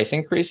American price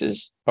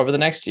increases over the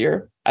next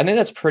year. I think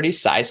that's pretty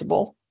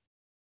sizable.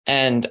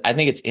 And I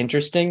think it's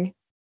interesting.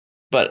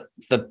 But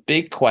the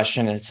big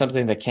question, and it's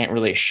something they can't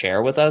really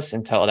share with us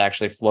until it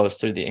actually flows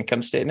through the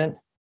income statement,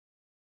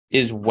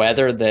 is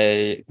whether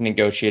they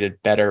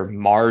negotiated better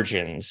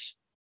margins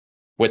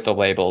with the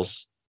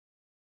labels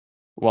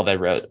while they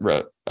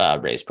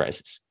raised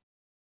prices.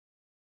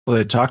 Well,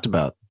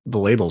 the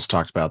labels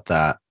talked about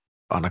that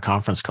on a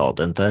conference call,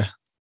 didn't they?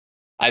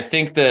 I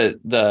think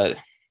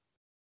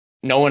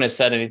no one has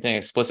said anything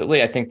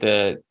explicitly. I think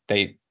they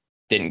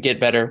didn't get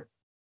better.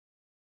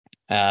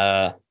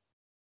 If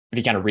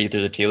you kind of read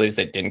through the tea leaves,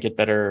 they didn't get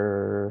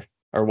better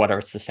or whatever.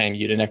 It's the same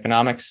unit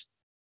economics.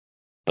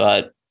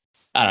 But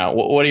I don't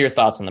know. What are your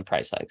thoughts on the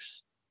price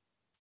hikes?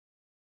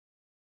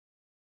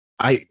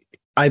 I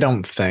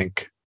don't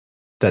think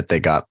that they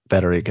got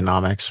better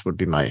economics would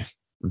be my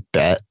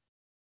bet,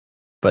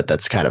 but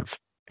that's kind of,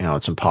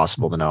 it's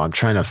impossible to know. I'm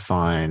trying to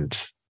find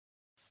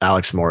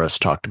Alex Morris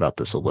talked about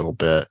this a little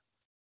bit.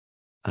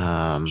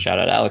 Shout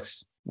out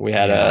Alex. We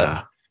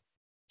had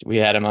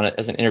him on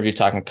as an interview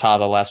talking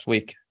Kava last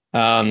week.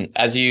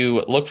 As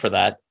you look for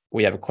that,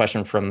 we have a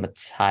question from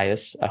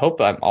Matthias. I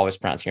hope I'm always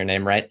pronouncing your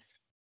name right.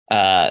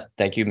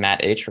 Thank you,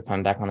 Matt H, for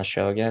coming back on the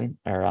show again,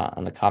 or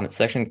on the comment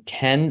section.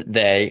 Can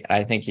they,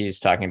 I think he's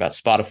talking about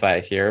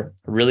Spotify here,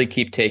 really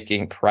keep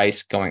taking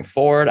price going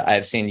forward?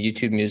 I've seen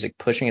YouTube Music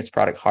pushing its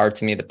product hard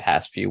to me the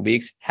past few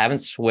weeks. Haven't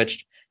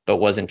switched, but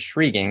was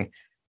intriguing.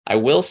 I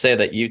will say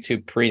that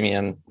YouTube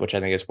Premium, which I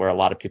think is where a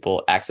lot of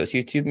people access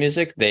YouTube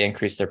Music, they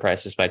increased their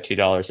prices by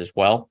 $2 as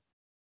well.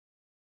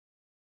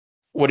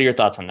 What are your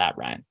thoughts on that,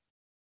 Ryan?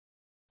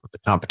 The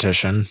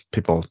competition,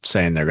 people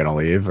saying they're going to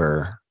leave,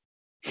 or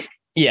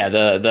yeah,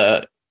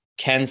 the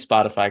can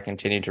Spotify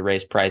continue to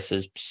raise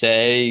prices?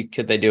 Say,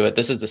 could they do it?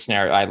 This is the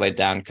scenario I laid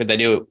down. Could they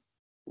do it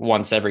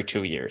once every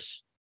 2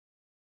 years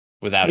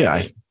without?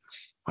 Yeah,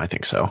 I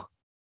think so.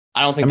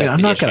 I don't think.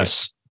 I'm not going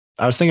to.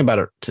 I was thinking about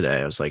it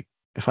today. I was like,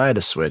 if I had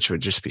to switch, it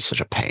would just be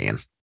such a pain.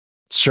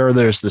 Sure,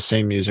 there's the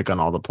same music on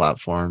all the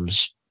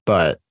platforms,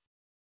 but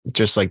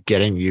just like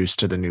getting used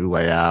to the new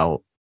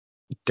layout,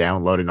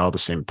 downloading all the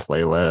same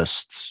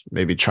playlists,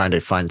 maybe trying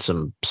to find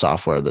some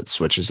software that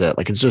switches it.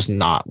 Like, it's just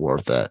not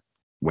worth it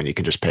when you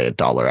can just pay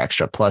 $1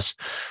 extra. Plus,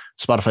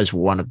 Spotify's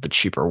one of the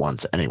cheaper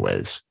ones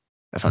anyways,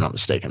 if I'm not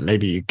mistaken.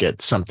 Maybe you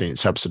get something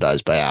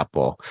subsidized by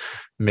Apple.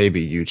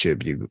 Maybe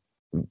YouTube, you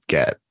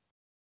get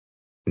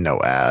no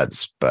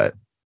ads, but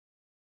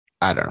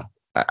I don't know.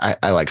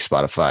 I like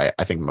Spotify.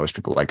 I think most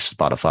people like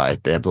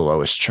Spotify. They have the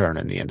lowest churn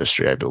in the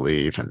industry, I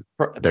believe. And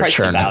their price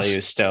churn to value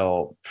is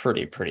still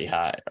pretty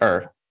high,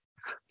 or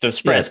the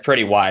spread's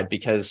pretty wide,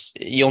 because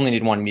you only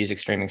need one music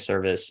streaming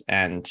service,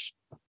 and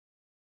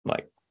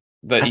like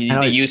the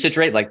usage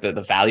rate, like the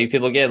value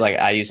people get, like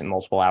I use it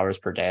multiple hours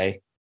per day.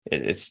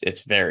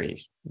 It's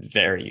very,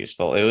 very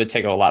useful. It would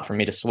take a lot for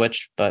me to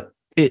switch, but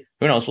who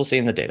knows? We'll see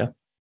in the data.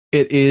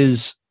 It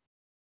is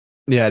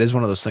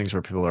one of those things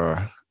where people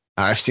are,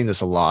 I've seen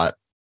this a lot.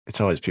 It's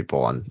always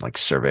people on like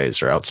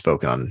surveys or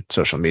outspoken on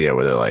social media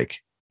where they're like,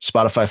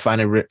 Spotify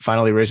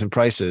finally raising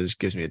prices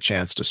gives me a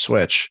chance to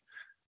switch.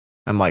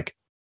 I'm like,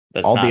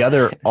 all the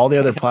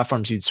other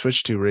platforms you'd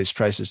switch to raise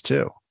prices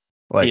too.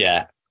 Like,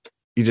 yeah,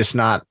 you just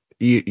not,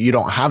 you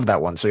don't have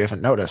that one, so you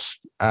haven't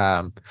noticed.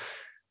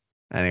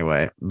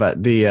 Anyway,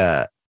 but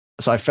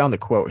so I found the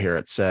quote here.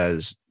 It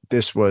says,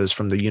 this was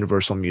from the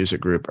Universal Music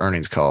Group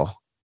earnings call.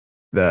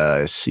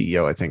 The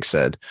CEO, I think,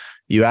 said,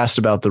 you asked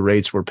about the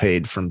rates were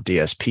paid from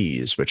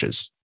DSPs, which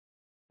is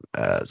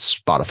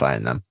Spotify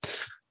and them.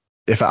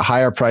 If at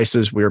higher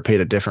prices we were paid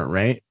a different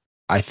rate,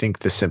 I think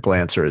the simple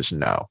answer is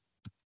no.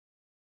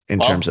 In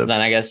terms of,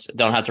 then I guess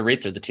don't have to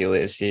read through the tea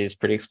leaves. He's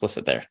pretty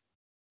explicit there.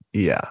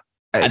 Yeah,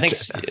 I think.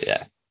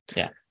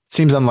 Yeah.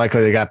 Seems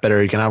unlikely they got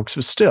better economics,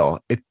 but still,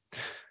 it's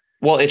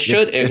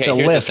a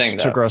lift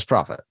to gross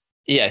profit.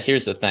 Yeah,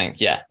 here's the thing.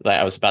 Yeah,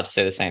 I was about to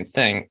say the same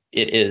thing.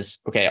 It is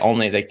okay.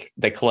 Only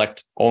they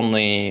collect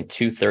only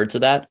 2/3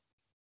 of that.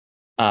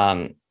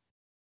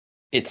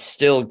 It's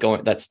still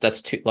going. That's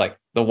two, like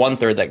the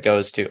 1/3 that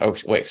goes to. Oh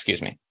wait,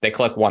 excuse me. They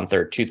collect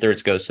 1/3.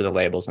 2/3 goes to the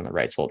labels and the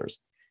rights holders.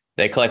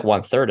 They collect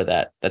 1/3 of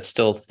that. That's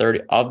still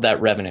 30 of that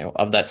revenue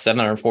of that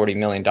 $740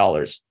 million.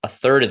 A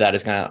third of that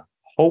is going to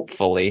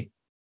hopefully,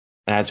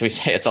 and as we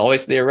say, it's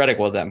always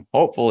theoretical with them.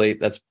 Hopefully,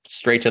 that's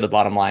straight to the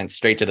bottom line,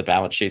 straight to the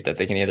balance sheet that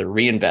they can either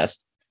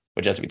reinvest,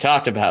 which, as we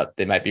talked about,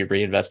 they might be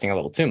reinvesting a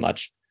little too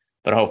much,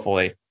 but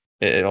hopefully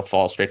it'll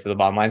fall straight to the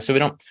bottom line. So we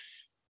don't,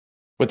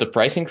 with the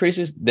price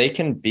increases, they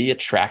can be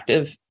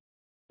attractive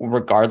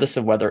regardless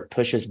of whether it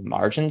pushes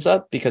margins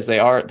up, because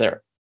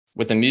they're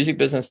with the music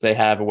business, they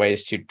have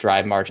ways to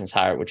drive margins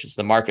higher, which is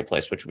the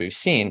marketplace, which we've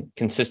seen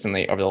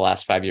consistently over the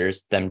last 5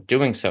 years, them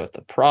doing so.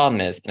 The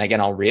problem is, and again,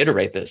 I'll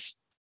reiterate this,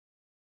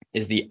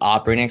 is the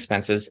operating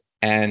expenses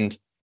and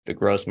the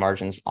gross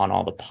margins on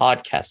all the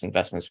podcast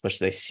investments, which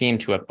they seem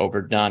to have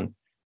overdone.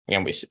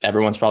 Again,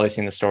 everyone's probably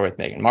seen the story with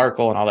Meghan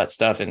Markle and all that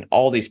stuff and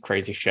all these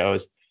crazy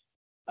shows.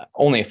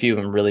 Only a few of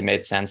them really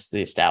made sense.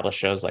 The established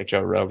shows like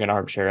Joe Rogan,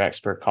 Armchair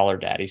Expert, Caller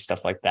Daddy,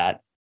 stuff like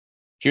that.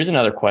 Here's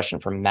another question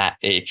from Matt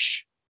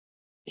H.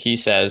 He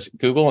says,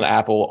 Google and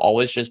Apple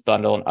always just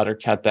bundle and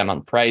undercut them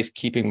on price,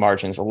 keeping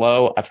margins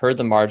low. I've heard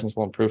the margins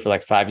will improve for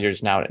like 5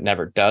 years now, and it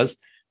never does.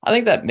 I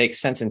think that makes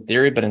sense in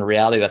theory, but in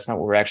reality, that's not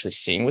what we're actually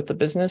seeing with the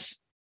business.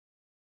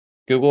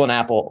 Google and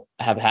Apple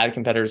have had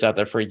competitors out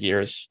there for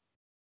years.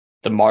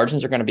 The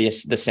margins are going to be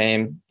the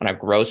same on a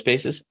gross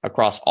basis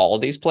across all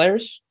of these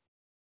players.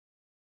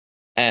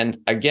 And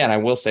again, I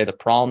will say the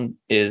problem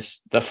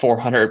is the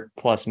 400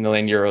 plus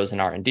million euros in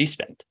R&D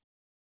spend.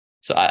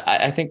 So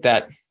I think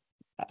that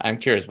I'm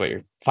curious what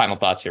your final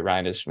thoughts here,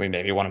 Ryan, is we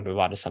maybe want to move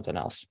on to something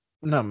else.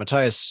 No,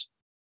 Matthias,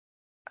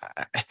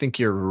 I think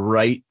you're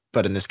right,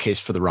 but in this case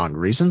for the wrong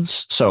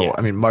reasons. So, yeah.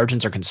 I mean,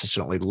 margins are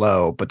consistently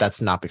low, but that's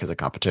not because of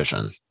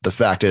competition. The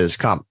fact is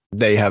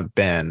they have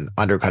been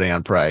undercutting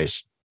on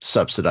price,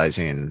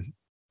 subsidizing,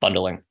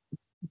 bundling,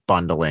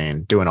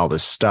 doing all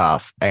this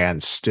stuff.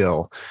 And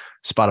still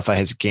Spotify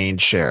has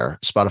gained share.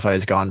 Spotify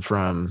has gone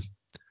from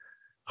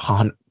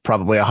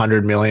probably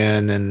 100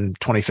 million in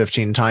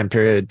 2015 time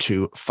period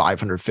to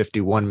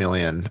 551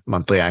 million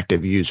monthly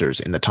active users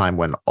in the time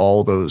when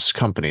all those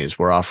companies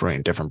were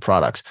offering different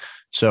products.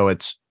 So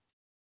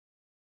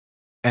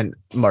and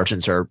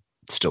margins are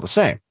still the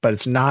same, but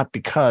it's not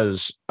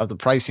because of the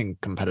pricing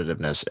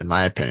competitiveness, in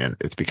my opinion.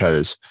 It's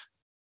because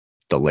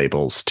the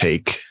labels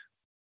take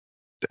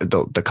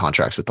the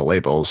contracts with the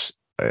labels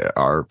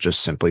are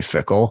just simply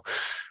fickle,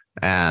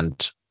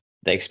 and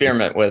they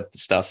experiment with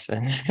stuff.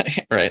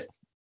 Right.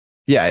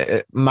 Yeah.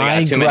 They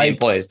got too many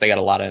employees. They got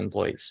a lot of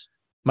employees.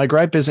 My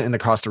gripe isn't in the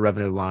cost of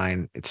revenue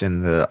line. It's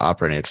in the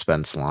operating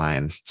expense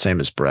line. Same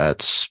as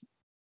Brett's.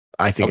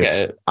 I think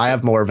I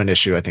have more of an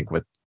issue, I think,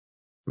 with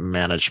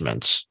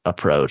management's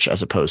approach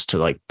as opposed to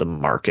like the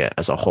market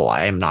as a whole.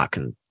 I'm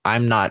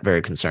not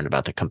very concerned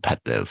about the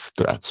competitive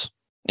threats.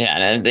 Yeah.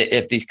 And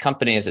if these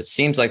companies, it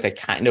seems like they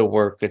kind of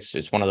work,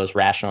 it's one of those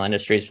rational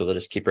industries where they'll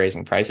just keep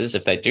raising prices.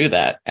 If they do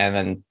that, and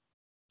then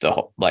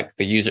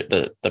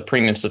the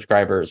premium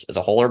subscribers as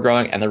a whole are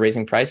growing and they're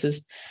raising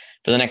prices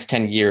for the next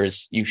 10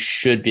 years, you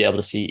should be able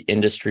to see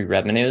industry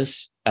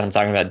revenues. And I'm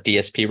talking about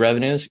DSP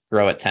revenues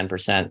grow at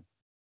 10%,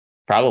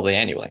 probably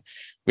annually.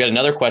 We got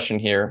another question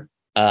here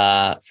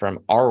I'm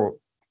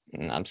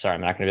sorry,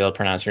 I'm not going to be able to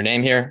pronounce your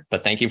name here,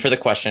 but thank you for the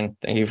question.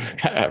 Thank you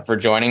for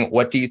joining.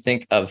 What do you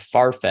think of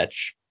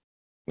Farfetch?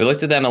 We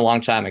looked at them a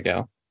long time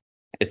ago.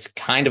 It's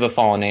kind of a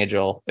fallen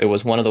angel. It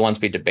was one of the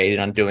ones we debated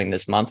on doing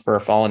this month for our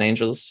fallen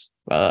angels,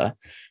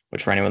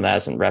 which for anyone that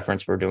hasn't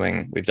referenced, we've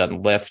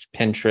done Lyft,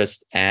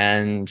 Pinterest,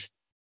 and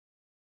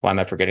why am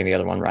I forgetting the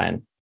other one,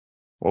 Ryan?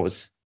 We're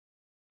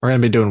going to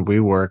be doing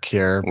WeWork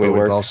here, but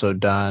we've also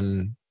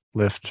done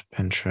Lyft,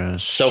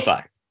 Pinterest,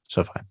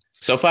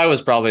 SoFi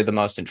was probably the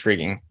most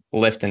intriguing.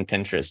 Lyft and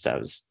Pinterest, I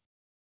was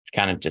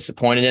kind of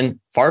disappointed in.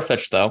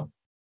 Farfetch, though,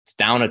 it's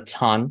down a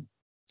ton.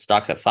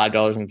 Stock's at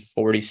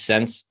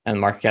 $5.40 and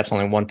market cap's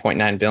only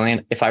 1.9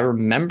 billion. If I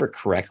remember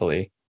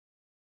correctly,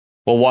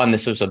 well, one,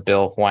 this was a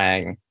Bill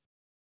Huang,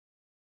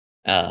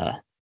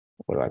 what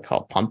do I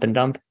call it? Pump and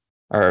dump,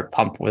 or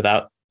pump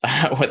without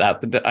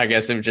the, I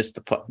guess it was just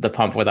the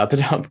pump without the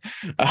dump.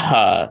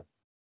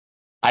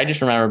 I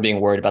just remember being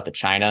worried about the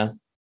China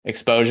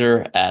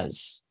exposure,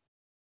 as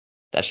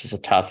that's just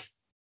a tough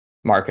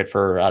market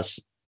for us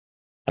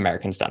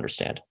Americans to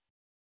understand.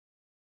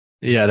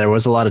 Yeah, there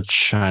was a lot of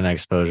China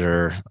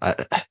exposure.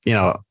 I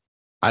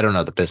don't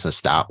know the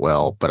business that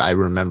well, but I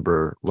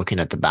remember looking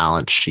at the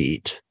balance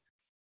sheet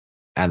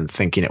and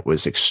thinking it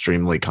was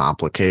extremely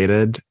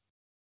complicated.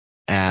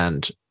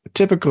 And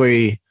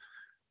typically,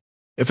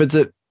 if it's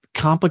a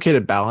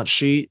complicated balance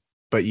sheet,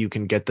 but you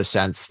can get the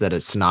sense that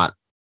it's not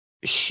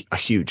a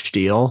huge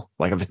deal,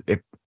 like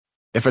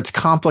if it's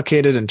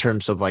complicated in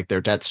terms of like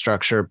their debt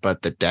structure,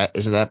 but the debt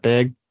isn't that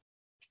big,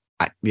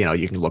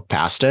 you can look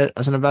past it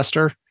as an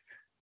investor.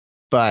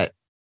 But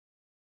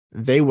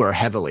they were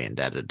heavily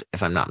indebted,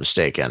 if I'm not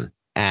mistaken,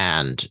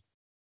 and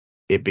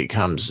it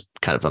becomes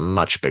kind of a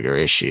much bigger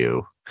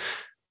issue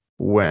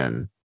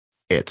when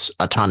it's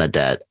a ton of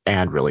debt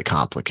and really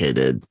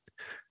complicated.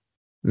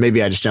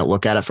 Maybe I just didn't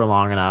look at it for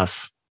long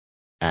enough,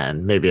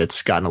 and maybe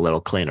it's gotten a little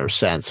cleaner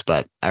since,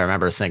 but I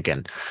remember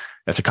thinking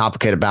it's a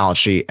complicated balance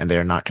sheet and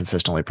they're not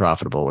consistently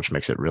profitable, which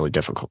makes it really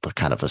difficult to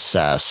kind of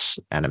assess,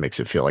 and it makes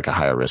it feel like a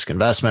higher risk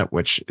investment,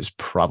 which is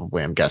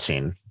probably, I'm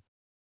guessing,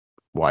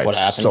 why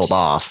it's sold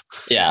off.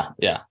 Yeah.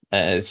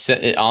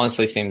 It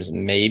honestly seems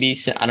maybe,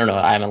 I don't know,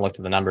 I haven't looked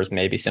at the numbers,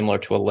 maybe similar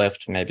to a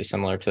Lyft, maybe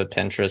similar to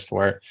Pinterest,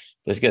 where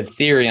there's good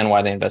theory on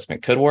why the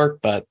investment could work,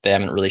 but they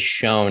haven't really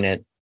shown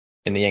it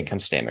in the income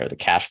statement or the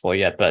cash flow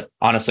yet. But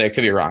honestly, I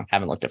could be wrong.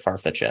 Haven't looked at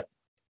Farfetch yet.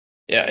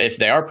 Yeah, if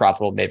they are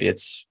profitable, maybe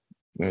it's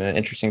an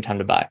interesting time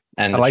to buy.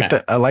 And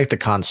I like the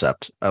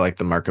concept. I like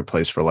the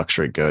marketplace for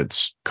luxury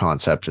goods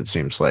concept. It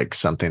seems like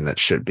something that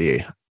should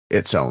be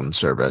its own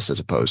service as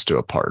opposed to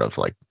a part of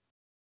like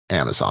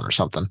Amazon or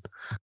something.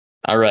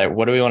 All right.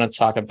 What do we want to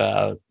talk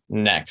about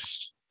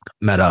next?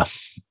 Meta.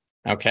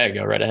 Okay,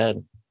 go right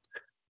ahead.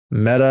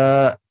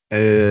 Meta,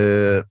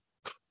 good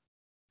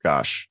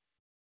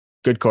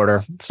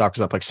quarter. Stock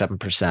was up like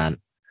 7%.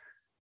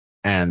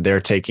 And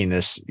they're taking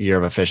this year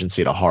of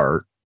efficiency to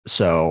heart.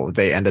 So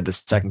they ended the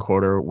second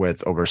quarter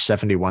with over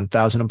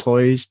 71,000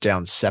 employees,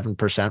 down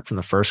 7% from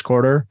the first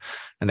quarter.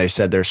 And they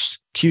said their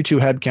Q2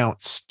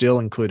 headcount still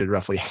included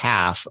roughly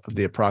half of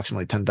the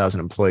approximately 10,000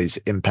 employees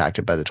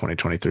impacted by the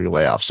 2023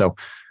 layoff. So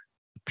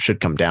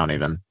should come down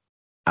even.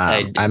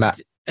 Hey,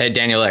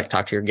 Daniel Ek,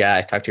 talk to your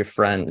guy, talk to your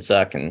friend,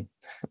 Zuck, and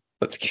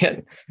let's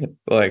get,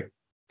 like,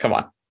 come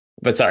on.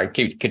 But sorry,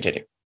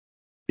 continue.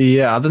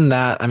 Yeah, other than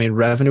that, I mean,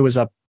 revenue was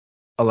up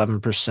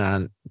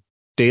 11%.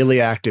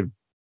 Daily active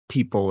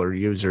people or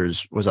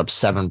users was up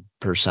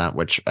 7%,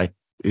 which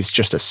is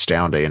just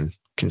astounding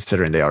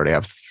considering they already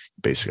have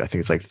basically, I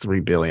think it's like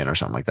 3 billion or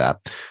something like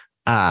that.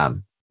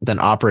 Then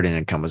operating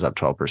income was up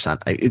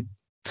 12%.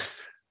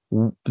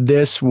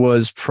 This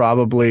was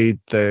probably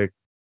the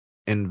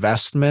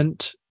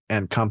investment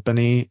and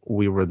company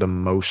we were the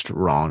most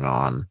wrong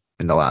on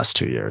in the last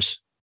 2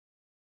 years.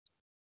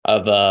 We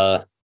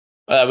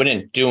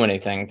didn't do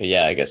anything, but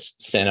yeah, I guess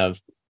sin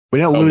of we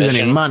didn't omission, lose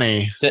any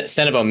money.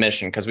 Sin of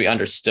omission, because we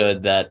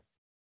understood that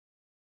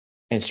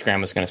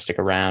Instagram was going to stick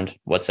around,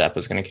 WhatsApp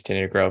was going to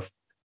continue to grow.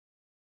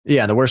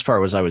 Yeah, the worst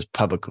part was I was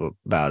public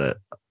about it,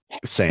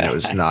 saying it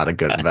was not a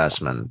good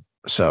investment.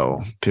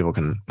 So people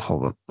can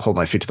hold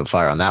my feet to the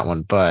fire on that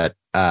one. But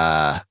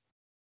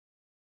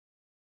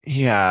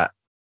yeah,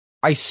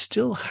 I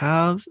still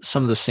have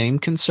some of the same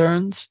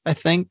concerns, I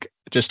think,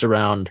 just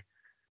around.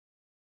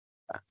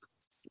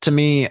 To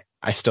me,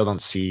 I still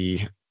don't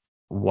see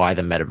why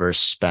the metaverse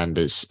spend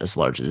is as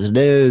large as it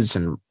is.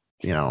 And,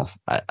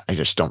 I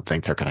just don't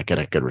think they're going to get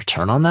a good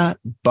return on that.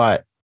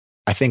 But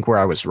I think where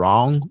I was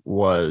wrong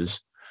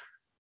was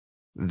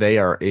they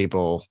are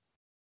able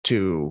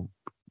to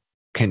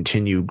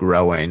continue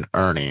growing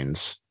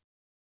earnings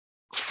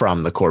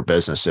from the core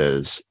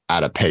businesses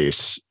at a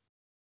pace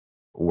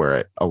where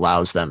it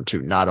allows them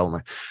to not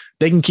only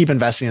they can keep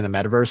investing in the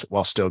metaverse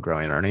while still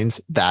growing earnings.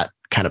 That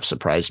kind of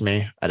surprised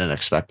me. I didn't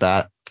expect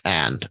that.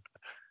 And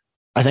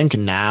I think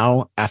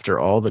now, after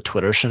all the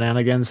Twitter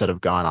shenanigans that have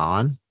gone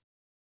on,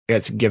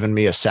 it's given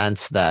me a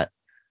sense that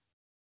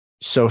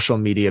social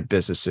media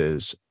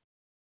businesses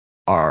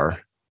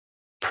are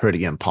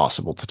pretty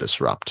impossible to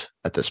disrupt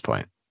at this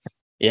point.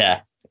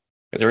 Yeah,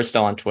 because we're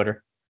still on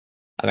Twitter.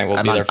 I think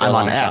we'll be there for a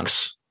long time. I'm on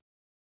X.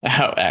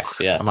 Oh, X,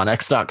 yeah. I'm on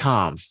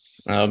X.com.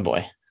 Oh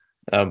boy.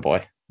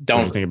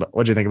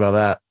 What'd you think about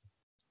that?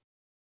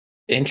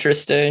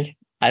 Interesting.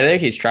 I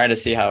think he's trying to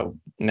see how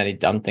many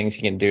dumb things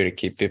he can do to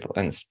keep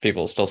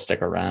people still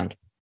stick around.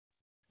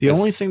 The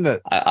only thing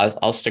that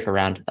I'll stick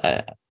around.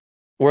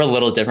 We're a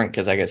little different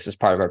because I guess it's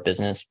part of our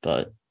business,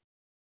 but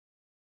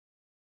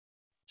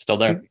still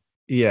there.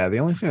 Yeah, the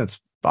only thing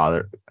that's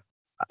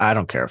I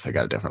don't care if they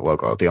got a different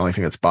logo. The only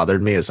thing that's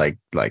bothered me is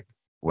like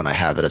when I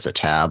have it as a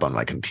tab on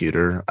my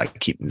computer, I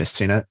keep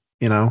missing it.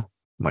 I'm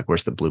like,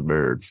 where's the blue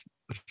bird?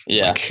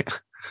 Yeah.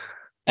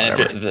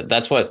 And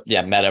that's what,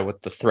 Meta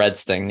with the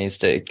threads thing needs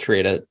to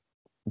create a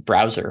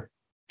browser,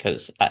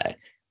 because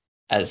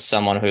as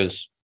someone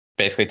who's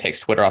basically takes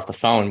Twitter off the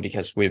phone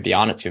because we'd be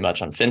on it too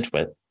much on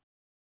FinTwit,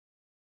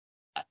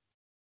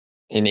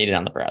 you need it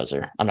on the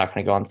browser. I'm not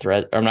going to go on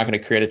Thread, or I'm not going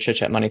to create a Chit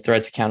Chat Money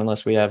Threads account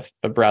unless we have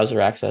a browser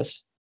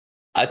access.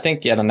 I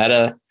think, the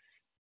Meta,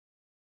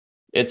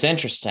 it's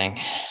interesting.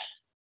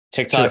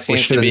 TikTok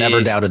seems to be.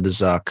 Never doubted the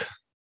Zuck.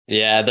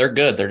 Yeah, they're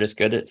good. They're just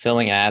good at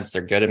filling ads.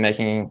 They're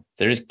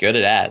just good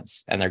at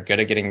ads, and they're good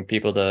at getting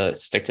people to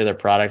stick to their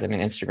product. I mean,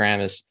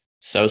 Instagram is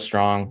so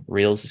strong.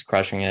 Reels is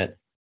crushing it.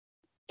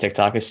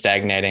 TikTok is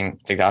stagnating.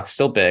 TikTok's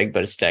still big,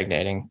 but it's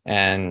stagnating.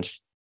 And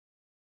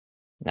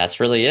that's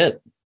really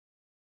it.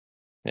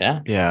 Yeah.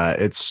 Yeah.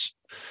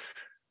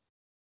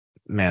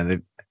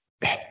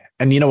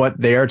 And you know what?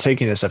 They are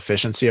taking this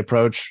efficiency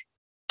approach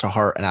to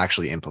heart and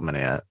actually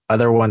implementing it.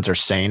 Other ones are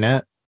saying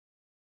it,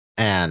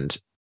 and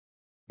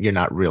you're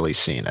not really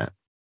seeing it.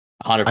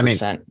 100%. I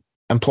mean,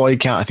 employee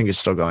count, I think, is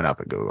still going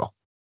up at Google.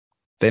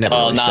 They never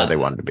really said they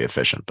wanted to be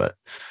efficient, but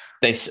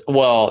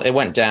it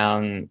went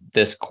down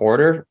this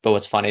quarter. But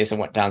what's funny is it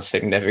went down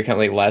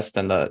significantly less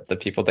than the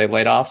people they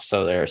laid off.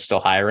 So they're still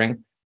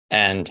hiring,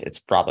 and it's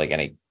probably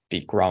going to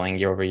be growing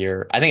year over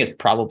year. I think it's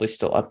probably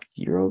still up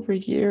year over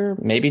year,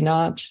 maybe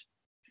not,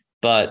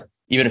 but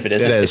even if it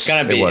isn't, it's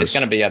going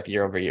to be up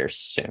year over year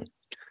soon.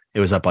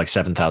 It was up like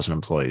 7,000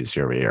 employees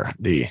year over year.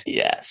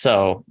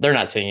 So they're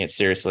not taking it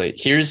seriously.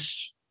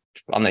 Here's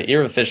on the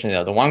year of efficiency,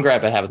 though, the one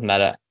gripe I have with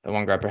Meta, the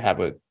one gripe I have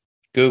with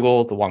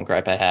Google, the one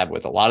gripe I have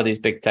with a lot of these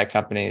big tech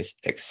companies,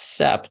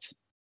 except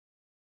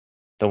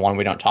the one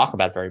we don't talk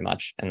about very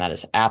much, and that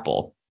is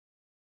Apple,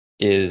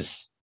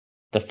 is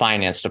the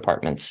finance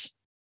departments,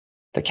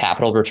 the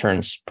capital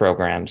returns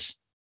programs.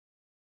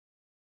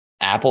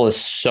 Apple is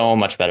so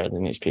much better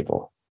than these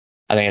people.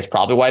 I think it's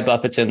probably why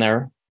Buffett's in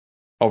there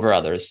over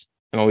others.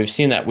 And when we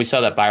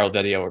saw that viral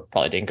video, or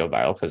probably didn't go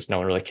viral because no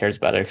one really cares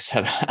about it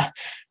except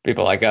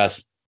people like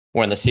us,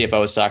 when the CFO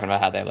was talking about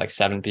how they have like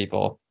 7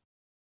 people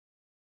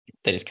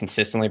they just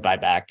consistently buy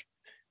back.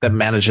 That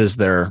manages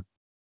their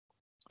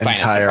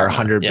entire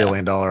 $100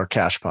 billion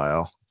cash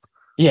pile.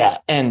 Yeah.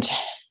 And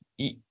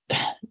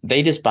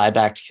they just bought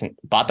back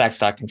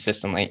stock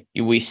consistently.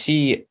 We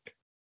see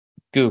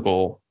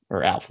Google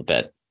or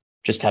Alphabet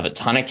just have a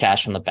ton of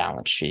cash on the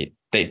balance sheet.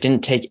 They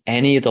didn't take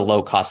any of the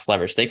low cost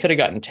leverage. They could have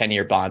gotten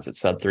 10-year bonds at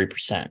sub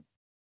 3%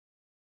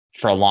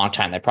 for a long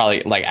time. They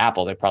probably, like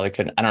Apple, they probably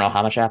couldn't. I don't know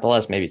how much Apple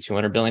has, maybe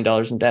 $200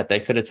 billion in debt. They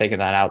could have taken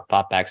that out,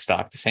 bought back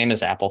stock. The same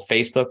as Apple.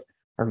 Facebook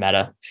or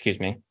Meta, excuse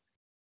me,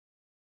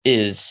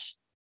 is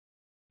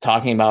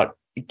talking about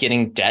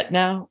getting debt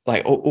now.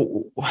 Like,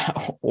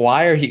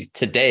 why are you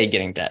today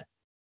getting debt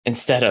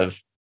instead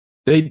of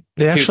they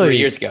 2-3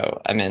 years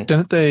ago? I mean,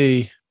 didn't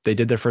they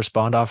did their first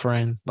bond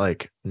offering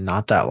like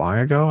not that long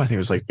ago? I think it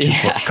was like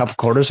a couple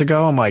quarters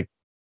ago. I'm like,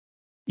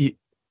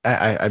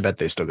 I bet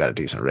they still got a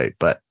decent rate,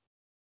 but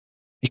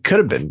you could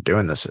have been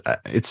doing this.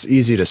 It's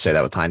easy to say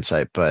that with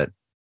hindsight, but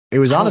it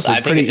was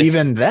honestly pretty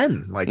even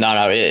then. Like, no,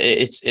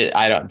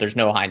 I don't. There's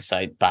no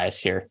hindsight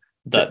bias here.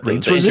 The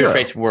interest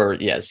rates were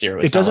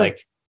zero. It doesn't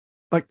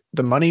like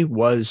the money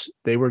was,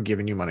 they were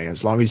giving you money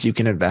as long as you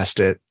can invest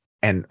it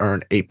and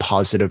earn a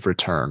positive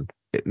return.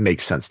 It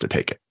makes sense to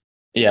take it.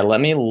 Yeah,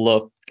 let me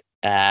look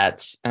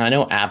at, and I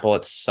know Apple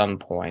at some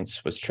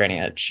points was trading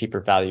at a cheaper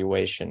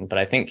valuation, but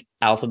I think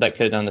Alphabet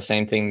could have done the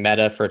same thing.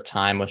 Meta for a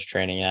time was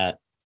trading at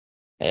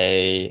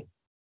a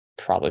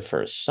probably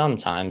for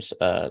sometimes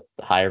a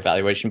higher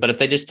valuation, but if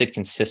they just did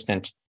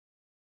consistent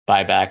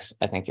buybacks,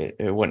 I think it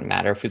wouldn't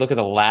matter. If we look at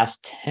the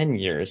last 10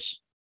 years,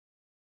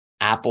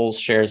 Apple's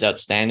shares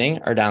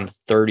outstanding are down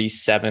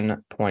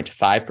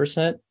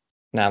 37.5%.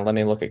 Now let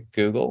me look at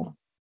Google.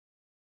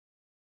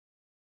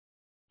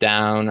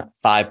 Down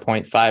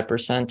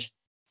 5.5%.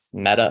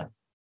 Meta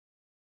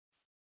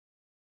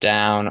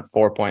down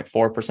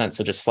 4.4%.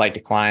 So just slight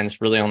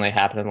declines, really only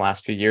happened in the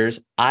last few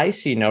years. I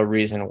see no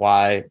reason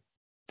why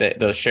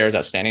those shares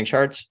outstanding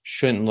charts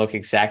shouldn't look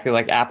exactly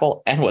like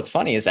Apple. And what's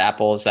funny is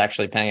Apple is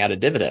actually paying out a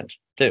dividend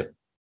too.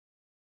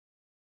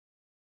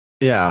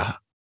 Yeah.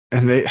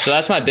 So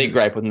that's my big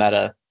gripe with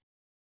Meta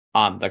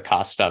on the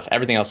cost stuff.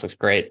 Everything else looks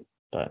great,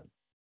 but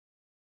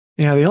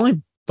yeah, the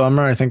only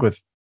bummer I think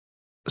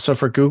so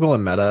for Google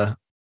and Meta,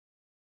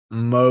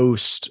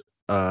 most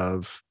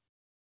of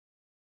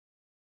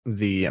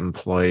the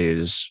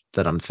employees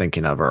that I'm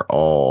thinking of are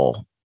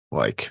all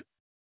like,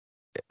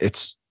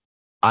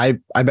 I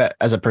bet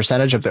as a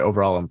percentage of the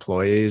overall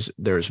employees,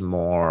 there's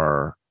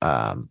more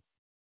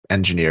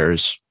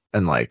engineers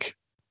and like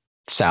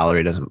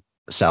salaried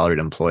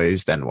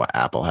employees than what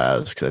Apple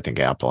has, because I think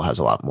Apple has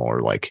a lot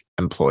more like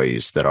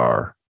employees that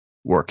are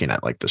working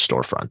at like the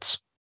storefronts.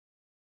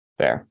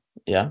 Fair.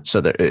 Yeah. So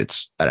there,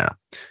 I don't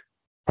know,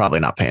 probably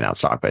not paying out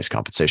stock-based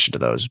compensation to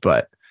those,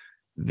 but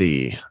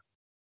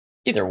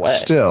either way,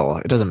 still,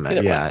 it doesn't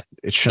matter. Yeah,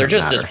 it shouldn't. They're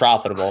just matter. as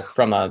profitable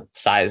from a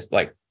size,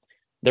 like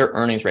their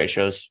earnings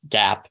ratios,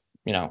 gap,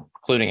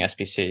 including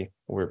SBC,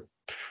 were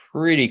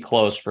pretty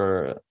close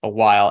for a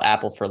while.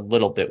 Apple for a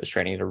little bit was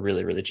trading at a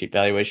really, really cheap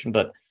valuation,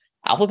 but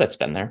Alphabet's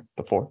been there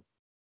before.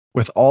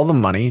 With all the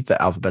money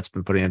that Alphabet's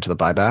been putting into the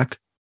buyback,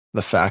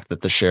 the fact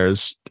that the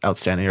shares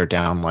outstanding are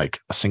down like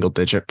a single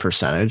digit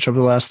percentage over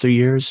the last 3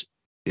 years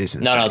is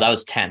insane. No, that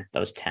was 10. That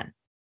was 10.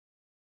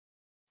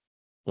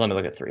 Let me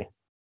look at 3.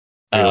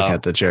 You're looking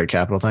at the Jerry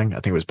Capital thing? I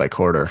think it was by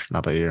quarter,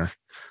 not by year.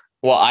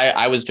 Well,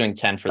 I was doing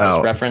 10 for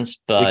this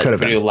reference, but for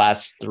the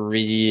last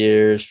 3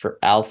 years for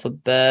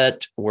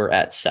Alphabet, we're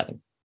at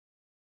 7.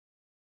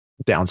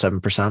 Down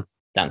 7%.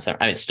 Down 7.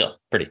 I mean, still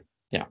pretty,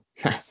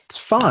 It's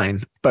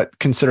fine, but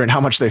considering how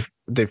much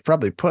they've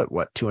probably put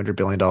 $200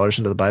 billion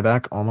into the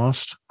buyback,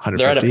 almost 150.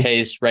 They're at a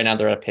pace right now.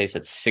 They're at a pace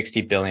at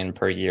 60 billion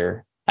per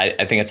year.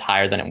 I think it's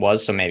higher than it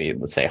was, so maybe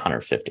let's say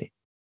 150.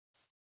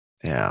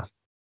 Yeah,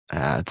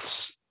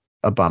 it's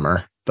a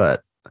bummer,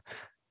 but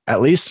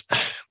at least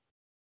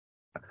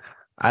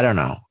I don't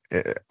know.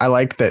 I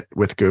like that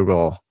with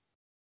Google,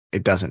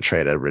 it doesn't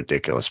trade at a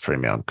ridiculous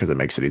premium because it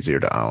makes it easier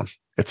to own.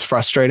 It's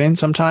frustrating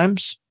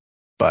sometimes,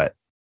 but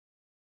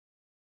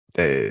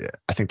I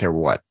think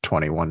they're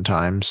 21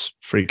 times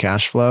free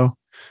cash flow.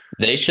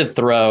 They should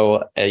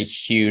throw a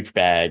huge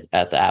bag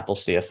at the Apple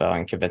CFO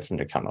and convince him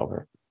to come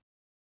over.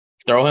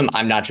 Throw him,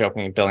 I'm not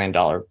joking, $1 billion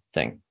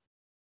thing.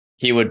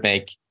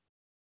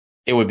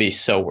 It would be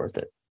so worth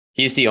it.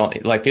 He's the only,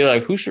 like, people are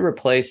like, who should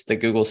replace the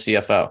Google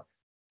CFO?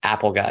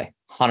 Apple guy,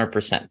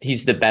 100%.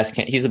 He's the best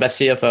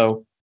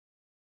CFO.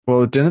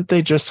 Well, didn't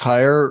they just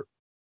hire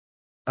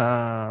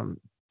a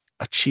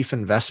chief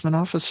investment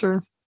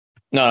officer?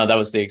 No, that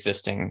was the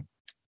existing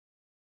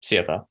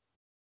CFO.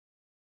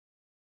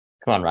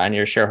 Come on, Ryan,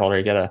 you're a shareholder.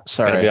 You gotta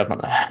be up on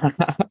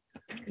that.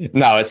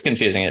 No, it's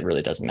confusing. It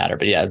really doesn't matter.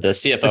 But yeah, the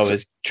CFO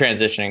is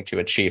transitioning to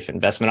a chief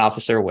investment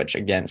officer, which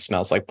again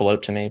smells like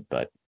bloat to me.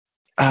 But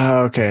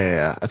okay,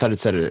 yeah. I thought it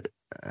said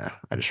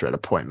I just read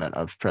appointment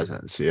of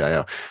president and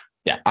CIO.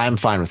 Yeah, I'm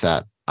fine with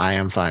that. I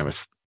am fine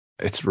with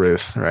it's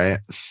Ruth, right?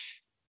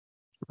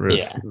 Ruth,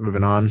 yeah.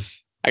 Moving on.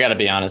 I got to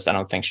be honest. I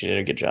don't think she did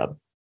a good job.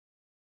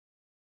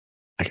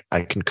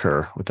 I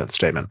concur with that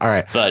statement. All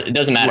right. But it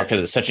doesn't matter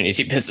because it's such an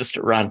easy business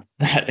to run.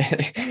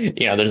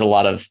 There's a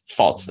lot of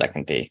faults that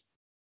can be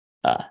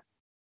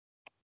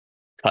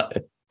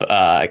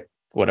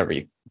whatever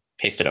you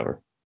paste it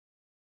over.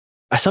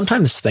 I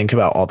sometimes think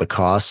about all the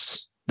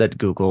costs that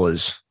Google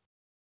is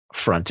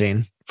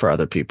fronting for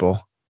other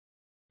people,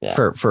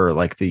 for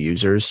like the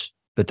users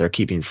that they're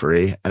keeping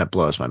free, and it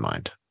blows my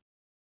mind.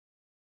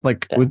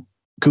 Like with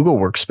Google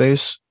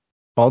Workspace,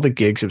 all the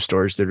gigs of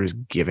storage they're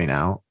just giving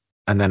out,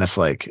 and then if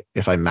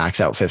I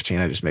max out 15,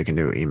 I just make a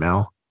new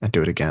email and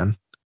do it again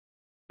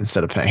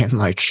instead of paying.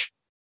 Like,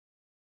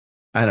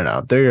 I don't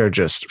know, they are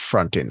just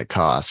fronting the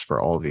cost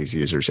for all these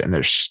users, and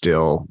they're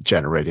still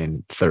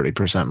generating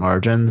 30%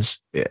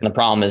 margins. And the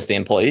problem is the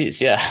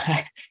employees.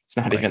 Yeah, it's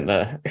not even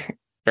the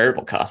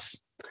variable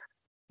costs.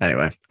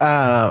 Anyway,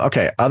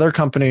 okay. Other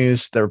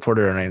companies that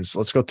reported earnings.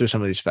 Let's go through some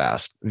of these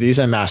fast.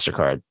 Visa and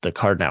MasterCard, the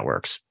card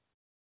networks,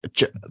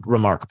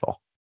 remarkable.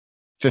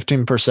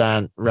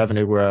 15%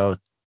 revenue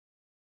growth,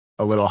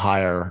 a little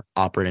higher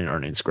operating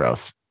earnings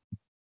growth.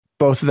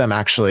 Both of them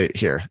actually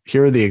here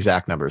are the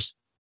exact numbers.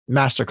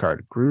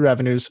 MasterCard grew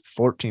revenues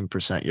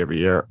 14% year over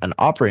year and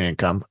operating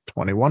income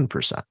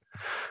 21%.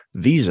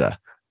 Visa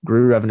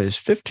grew revenues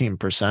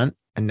 15%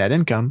 and net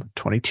income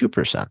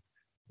 22%.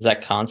 Is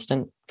that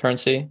constant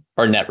currency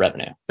or net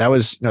revenue? That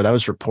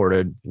was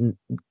reported.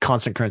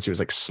 Constant currency was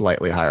like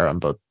slightly higher on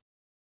both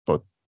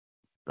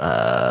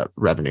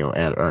revenue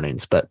and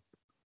earnings, but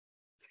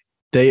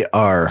they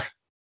are,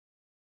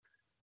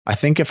 I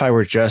think if I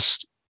were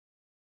just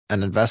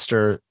an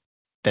investor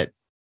that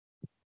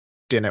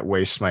didn't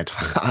waste my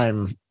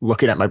time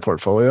looking at my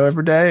portfolio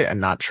every day and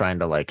not trying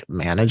to like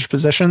manage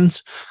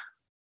positions,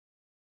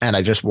 and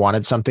I just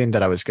wanted something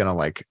that I was going to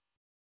like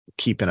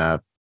keep in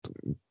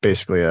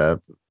basically a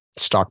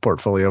stock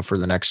portfolio for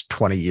the next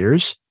 20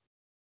 years,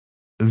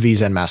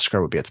 Visa and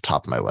MasterCard would be at the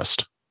top of my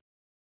list.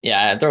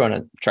 Yeah, I'd throw in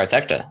a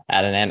trifecta,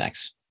 add an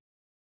Amex.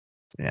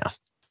 Yeah.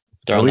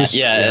 They're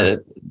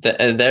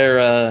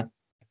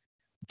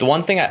the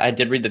one thing I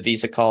did read the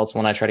Visa calls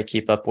when I try to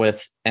keep up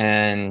with,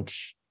 and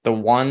the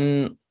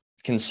one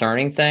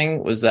concerning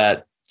thing was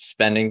that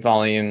spending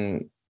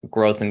volume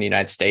growth in the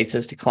United States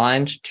has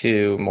declined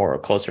to more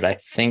closer to, I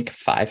think,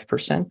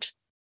 5%.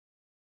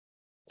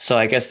 So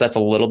I guess that's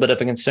a little bit of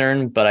a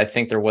concern, but I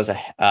think there was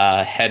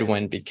a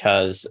headwind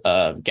because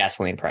of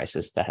gasoline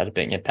prices that had a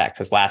big impact,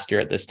 because last year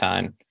at this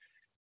time,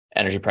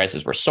 energy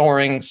prices were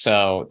soaring.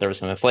 So there was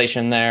some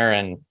inflation there,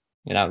 and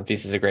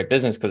Visa is a great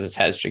business because it's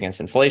hedged against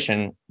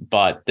inflation.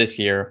 But this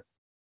year,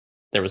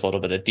 there was a little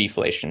bit of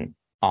deflation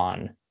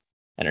on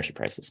energy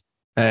prices.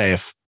 Hey,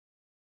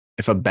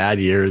 if a bad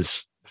year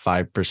is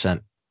 5%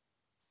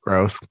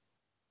 growth,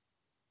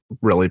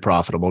 really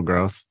profitable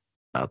growth,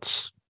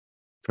 that's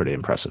pretty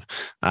impressive.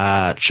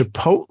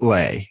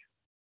 Chipotle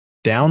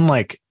down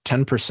like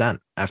 10%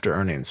 after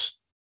earnings.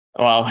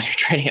 Well, when you're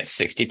trading at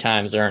 60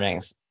 times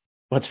earnings,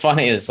 what's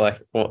funny is like,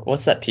 well,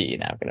 what's that PE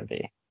now going to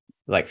be?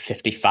 Like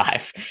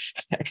 55.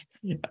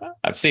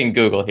 I've seen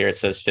Google here. It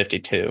says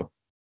 52.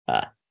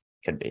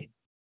 Could be.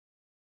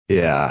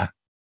 Yeah.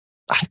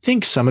 I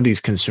think some of these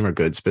consumer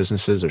goods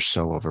businesses are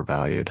so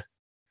overvalued.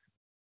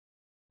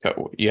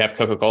 You have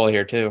Coca-Cola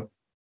here too.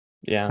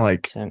 Yeah.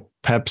 Like same.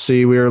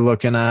 Pepsi, we were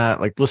looking at,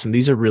 like, listen,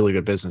 these are really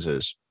good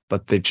businesses,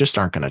 but they just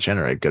aren't going to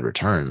generate good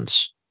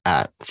returns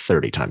at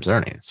 30 times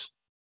earnings.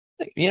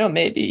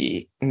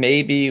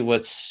 Maybe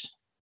what's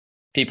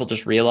people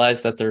just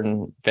realize that they're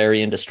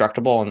very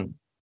indestructible and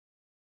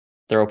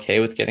they're okay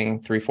with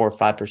getting 3, 4,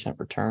 5%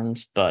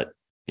 returns. But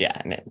yeah,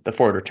 I mean, the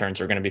forward returns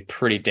are going to be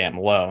pretty damn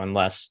low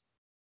unless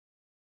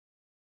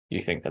you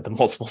think that the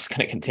multiple is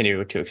going to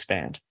continue to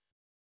expand.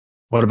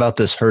 What about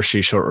this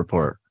Hershey short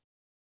report?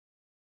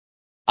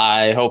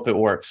 I hope it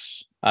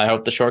works. I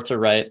hope the shorts are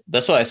right.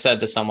 That's what I said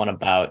to someone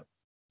about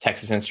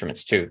Texas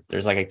Instruments too.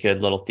 There's like a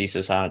good little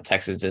thesis on it.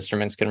 Texas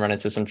Instruments can run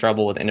into some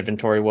trouble with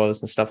inventory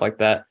woes and stuff like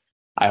that.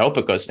 I hope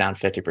it goes down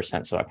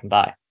 50% so I can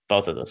buy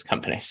both of those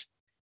companies.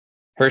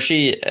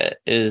 Hershey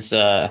is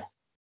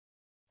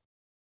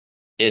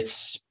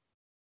it's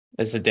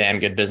a damn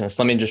good business.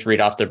 Let me just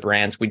read off their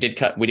brands. We did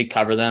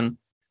cover them,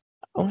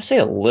 I want to say,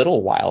 a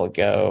little while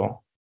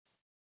ago.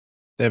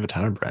 They have a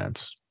ton of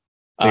brands.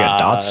 They got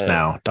Dots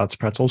now, Dots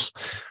Pretzels.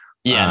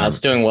 Yeah, and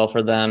that's doing well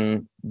for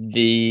them. But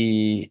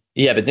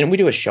didn't we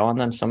do a show on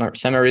them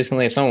semi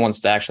recently? If someone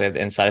wants to actually have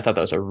the insight, I thought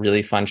that was a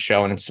really fun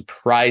show. And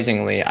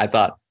surprisingly, I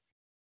thought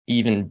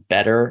even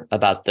better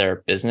about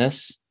their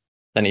business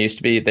than it used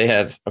to be. They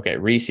have,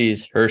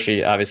 Reese's,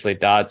 Hershey, obviously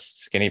Dots,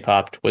 Skinny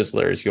Pop,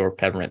 Twizzlers, York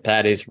Peppermint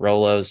Patties,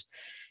 Rolos,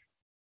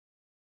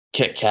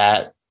 Kit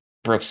Kat,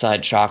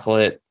 Brookside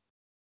Chocolate,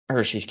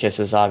 Hershey's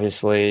Kisses,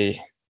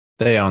 obviously.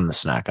 They own the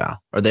snack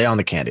aisle, or they own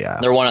the candy aisle.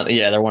 They're one of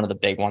the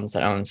big ones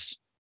that owns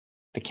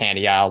the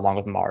candy aisle, along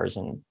with Mars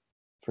and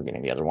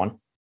forgetting the other one.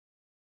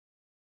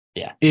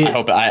 Yeah, I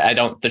hope I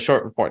don't. The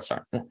short reports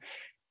aren't.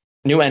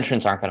 New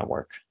entrants aren't going to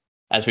work,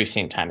 as we've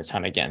seen time and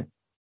time again.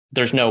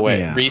 There's no way.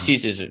 Yeah.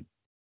 Reese's is.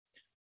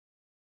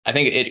 I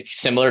think it's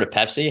similar to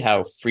Pepsi,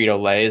 how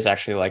Frito-Lay is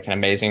actually like an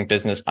amazing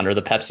business under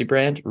the Pepsi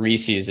brand.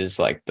 Reese's is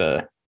like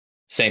the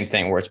same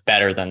thing, where it's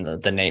better than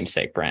the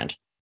namesake brand.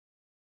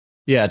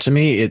 Yeah, to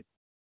me,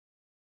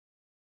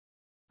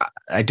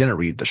 I didn't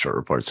read the short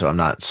report, so I'm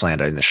not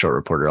slandering the short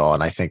report at all.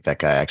 And I think that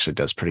guy actually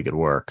does pretty good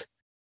work.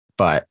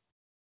 But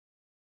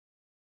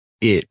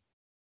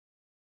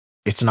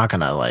it's not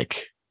gonna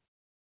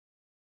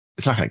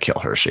kill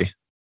Hershey.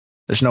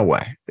 There's no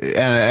way.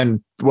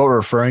 And what we're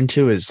referring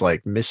to is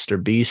like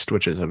Mr. Beast,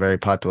 which is a very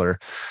popular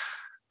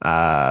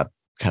kind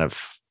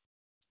of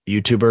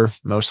YouTuber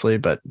mostly,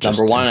 but just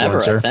number one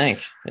influencer. ever, I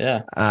think.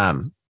 Yeah.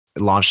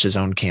 Launched his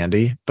own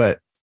candy, but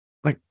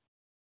like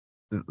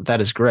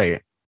that is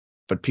great.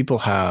 But people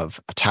have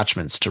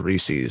attachments to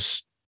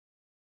Reese's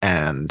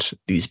and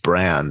these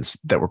brands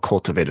that were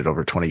cultivated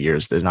over 20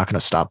 years. They're not going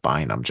to stop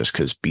buying them just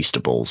because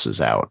Beastables is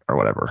out or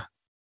whatever.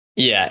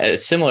 Yeah,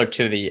 it's similar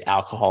to the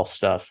alcohol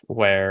stuff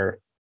where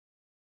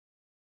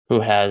who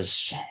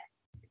has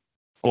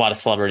a lot of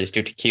celebrities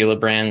do tequila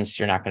brands.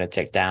 You're not going to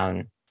take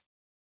down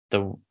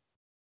the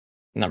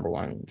number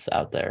ones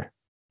out there.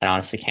 And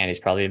honestly, candy is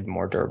probably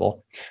more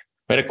durable.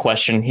 We had a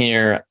question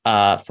here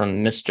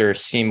from Mr.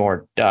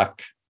 Seymour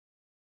Duck.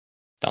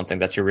 Don't think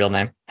that's your real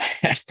name.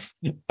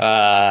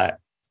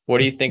 What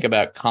do you think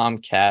about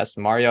Comcast?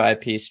 Mario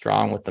IP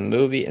strong with the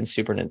movie and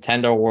Super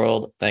Nintendo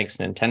world. Thanks,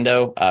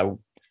 Nintendo.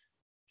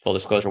 Full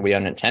disclosure, we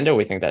own Nintendo.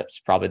 We think that's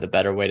probably the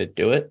better way to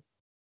do it.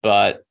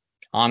 But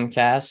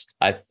Comcast,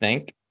 I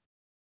think,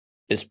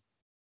 is,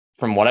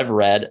 from what I've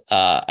read,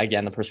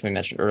 again, the person we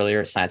mentioned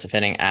earlier, Science of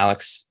Hitting,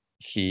 Alex,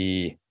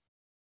 he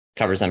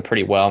covers them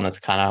pretty well. And that's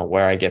kind of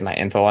where I get my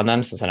info on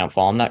them since I don't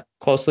follow them that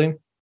closely.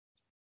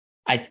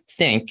 I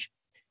think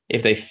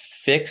if they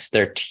fix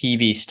their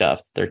TV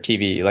stuff, their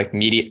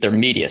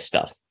media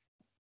stuff,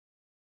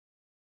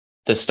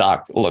 the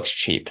stock looks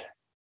cheap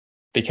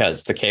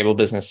because the cable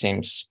business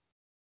seems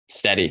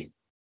steady.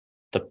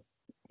 The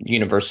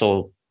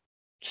Universal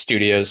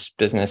Studios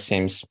business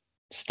seems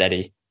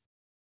steady.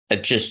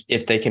 It just,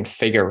 if they can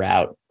figure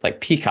out,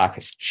 like, Peacock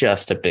is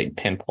just a big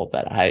pimple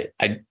that I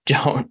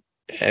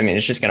mean,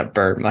 it's just going to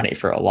burn money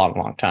for a long,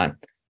 long time.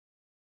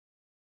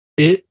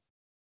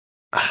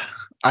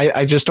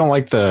 I just don't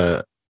like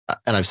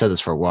and I've said this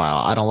for a while,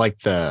 I don't like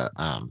the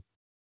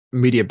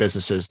media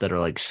businesses that are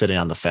like sitting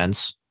on the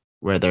fence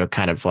where they're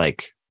kind of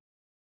like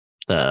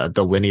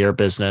the linear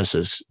business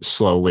is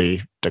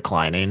slowly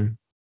declining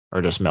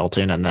or just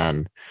melting. And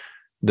then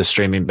the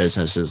streaming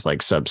business is like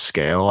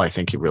subscale. I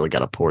think you really got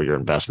to pour your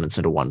investments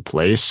into one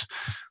place.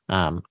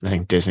 I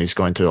think Disney's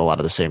going through a lot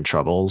of the same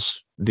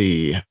troubles.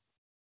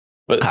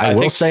 I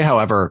will say,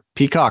 however,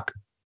 Peacock,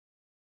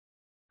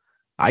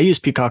 I use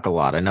Peacock a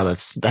lot. I know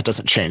that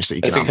doesn't change the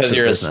economics of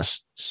the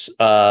business.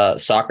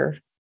 Soccer?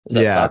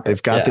 Yeah, soccer?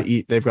 they've got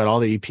they've got all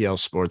the EPL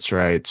sports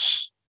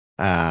rights,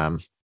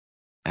 and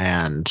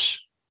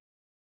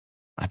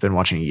I've been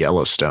watching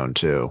Yellowstone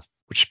too,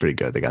 which is pretty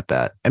good. They got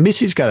that.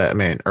 NBC's got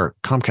or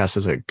Comcast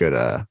has a good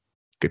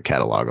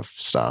catalog of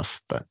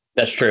stuff. But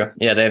that's true.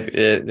 Yeah, they have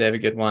a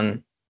good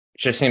one.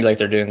 It just seems like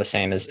they're doing the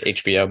same as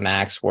HBO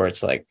Max, where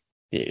it's like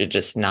you're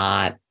just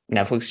not,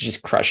 Netflix is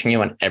just crushing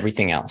you on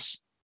everything else.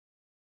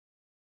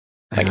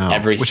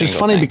 Like which is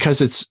funny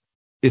because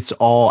it's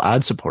all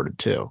ad supported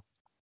too.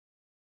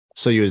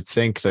 So you would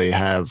think they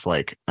have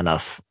like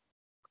enough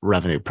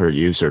revenue per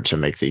user to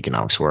make the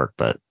economics work,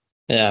 but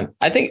yeah,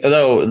 I think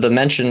though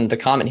the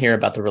comment here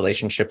about the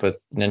relationship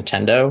with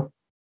Nintendo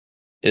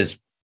is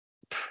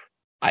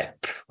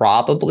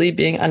probably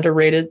being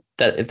underrated.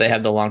 That if they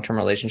have the long-term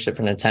relationship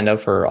for Nintendo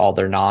for all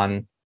their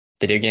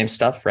non-video game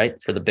stuff,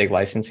 right, for the big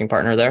licensing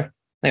partner there,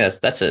 I think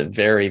that's a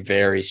very,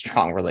 very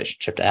strong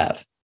relationship to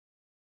have.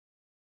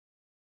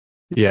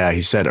 Yeah,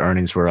 he said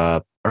earnings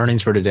were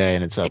today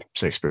and it's up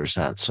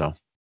 6%. So,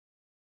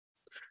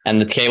 and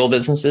the cable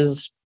business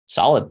is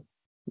solid.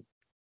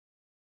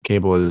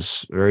 Cable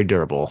is very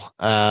durable.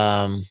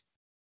 All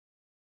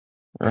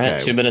right,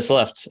 2 minutes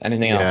left.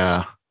 Anything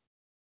else?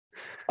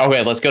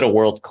 Okay, let's go to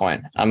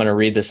Worldcoin. I'm going to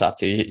read this off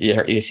to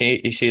you. You see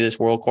this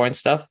Worldcoin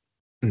stuff?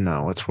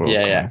 No, it's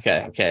Worldcoin.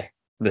 Yeah. Okay.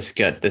 This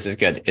is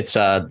good. It's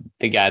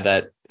the guy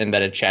that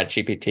invented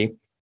ChatGPT.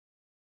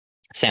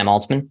 Sam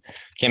Altman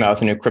came out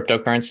with a new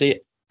cryptocurrency.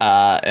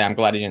 And I'm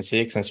glad you didn't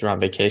see it since you're on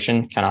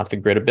vacation, kind of off the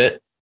grid a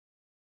bit.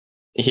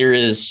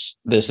 This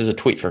is a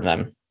tweet from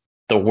them.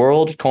 The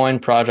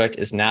Worldcoin project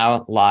is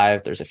now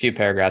live. There's a few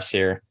paragraphs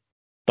here,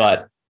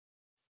 but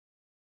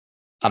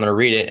I'm going to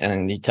read it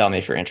and you tell me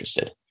if you're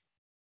interested.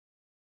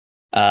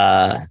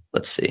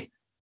 Let's see.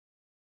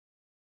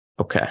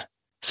 Okay.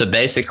 So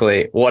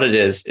basically what it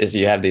is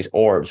you have these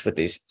orbs with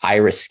these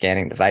iris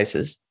scanning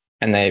devices,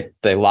 and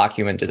they lock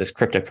you into this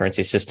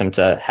cryptocurrency system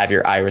to have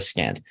your iris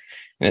scanned.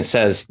 And it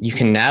says you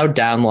can now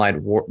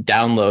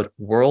download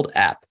World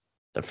app,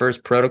 the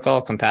first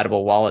protocol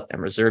compatible wallet,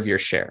 and reserve your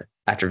share.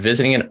 After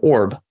visiting an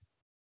orb,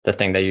 the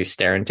thing that you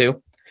stare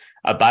into,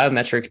 a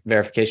biometric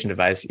verification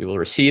device, you will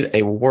receive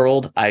a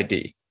World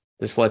ID.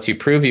 This lets you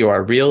prove you are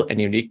a real and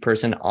unique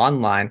person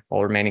online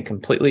while remaining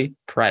completely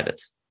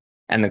private.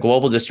 And the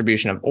global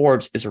distribution of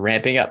orbs is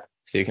ramping up,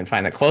 so you can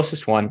find the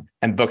closest one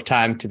and book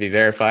time to be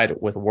verified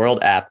with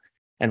World app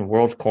and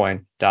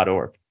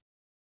worldcoin.org.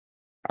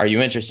 Are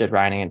you interested,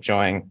 Ryan, in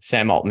enjoying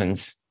Sam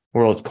Altman's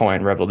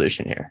Worldcoin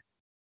revolution here?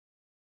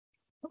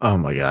 Oh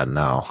my God,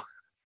 no.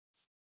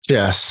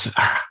 Yes.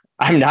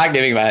 I'm not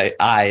giving my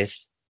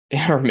eyes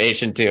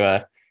information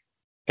to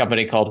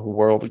Company called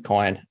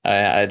Worldcoin.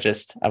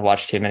 I've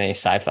watched too many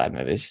sci-fi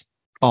movies.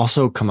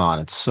 Also, come on,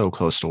 it's so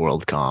close to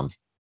WorldCom.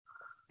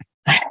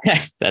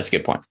 That's a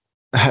good point.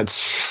 I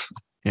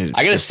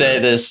gotta say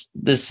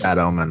this bad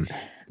omen.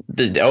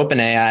 The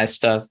OpenAI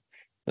stuff,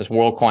 this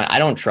WorldCoin. I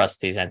don't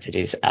trust these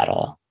entities at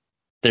all.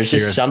 There's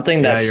just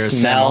something that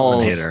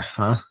smells. Hater,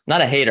 huh?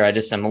 Not a hater. I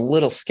just am a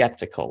little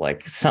skeptical.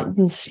 Like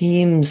something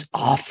seems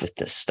off with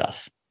this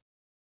stuff.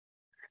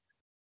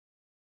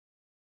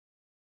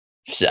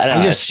 I don't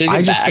know.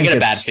 I get a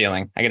bad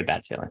feeling.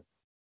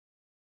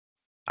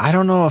 I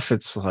don't know if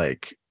it's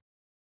like,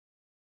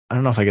 I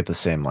don't know if I get the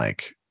same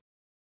like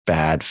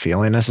bad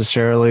feeling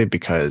necessarily,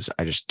 because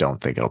I just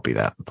don't think it'll be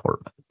that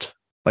important.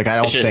 Like, I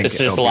don't think it's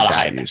just a lot of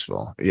hype.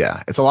 Useful.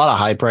 Yeah. It's a lot of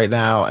hype right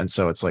now. And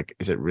so it's like,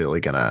 is it really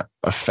going to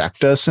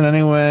affect us in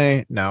any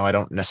way? No, I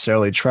don't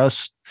necessarily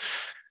trust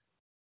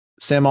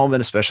Sam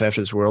Altman, especially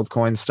after this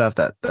WorldCoin stuff.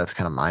 That's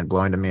kind of mind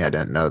blowing to me. I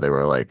didn't know they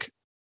were like,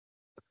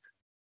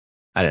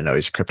 I didn't know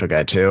he's a crypto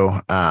guy too.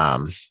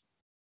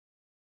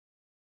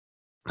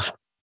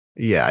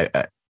 Yeah,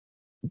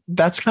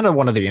 that's kind of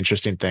one of the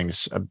interesting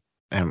things.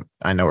 And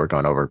I know we're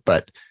going over,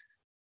 but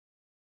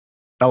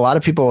a lot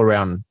of people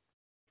around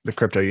the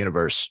crypto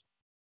universe,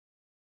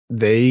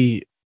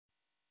 they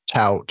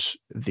tout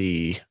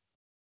the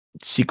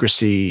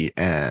secrecy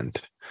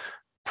and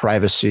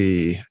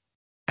privacy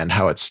and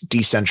how it's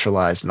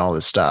decentralized and all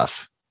this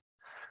stuff.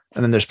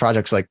 And then there's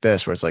projects like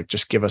this where it's like,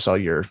 just give us all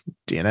your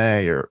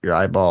DNA, your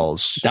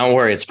eyeballs. Don't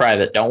worry, it's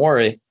private. Don't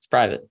worry, it's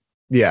private.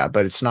 Yeah,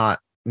 but it's not.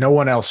 No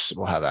one else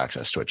will have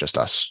access to it, just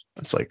us.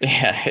 It's like,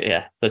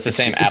 yeah. That's the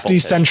same. It's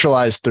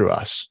decentralized through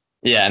us.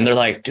 Yeah, and they're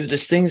like, dude,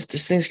 this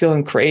thing's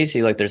going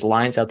crazy. Like, there's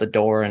lines out the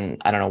door,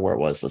 and I don't know where it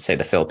was. Let's say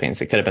the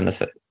Philippines. It could have been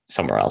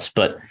somewhere else,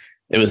 but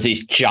it was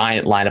these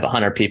giant line of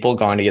 100 people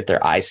going to get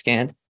their eye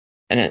scanned,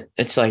 and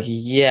it's like,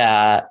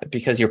 yeah,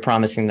 because you're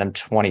promising them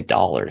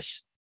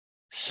 $20.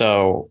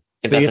 So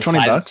if they get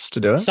 $20 to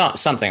do it,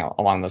 something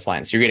along those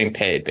lines, you're getting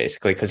paid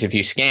basically, because if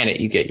you scan it,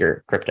 you get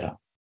your crypto.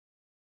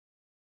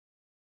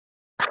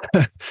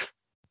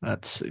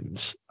 That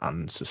seems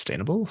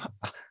unsustainable.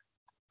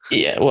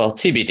 Yeah, well,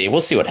 TBD.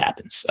 We'll see what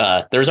happens.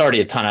 There's already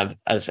a ton of,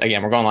 we're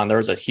going along. There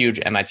was a huge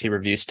MIT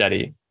review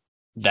study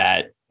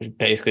that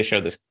basically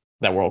showed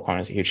that WorldCoin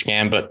is a huge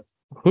scam, but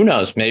who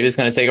knows? Maybe it's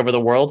going to take over the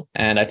world.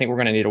 And I think we're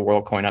going to need a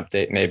WorldCoin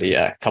update maybe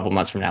a couple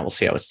months from now. We'll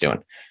see how it's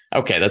doing.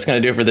 Okay, that's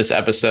going to do it for this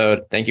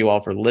episode. Thank you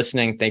all for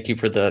listening. Thank you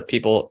for the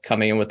people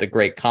coming in with the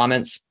great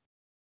comments.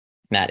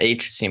 Matt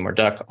H, Seymour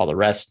Duck, all the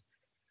rest.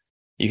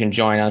 You can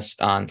join us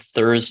on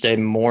Thursday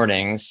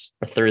mornings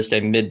or Thursday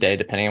midday,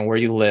 depending on where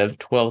you live,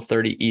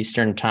 12:30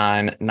 Eastern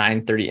time,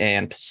 9:30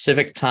 a.m.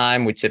 Pacific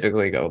time. We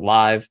typically go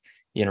live.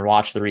 You can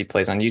watch the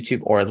replays on YouTube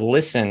or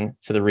listen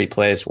to the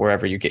replays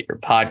wherever you get your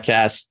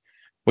podcasts.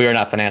 We are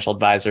not financial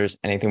advisors.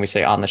 Anything we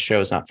say on the show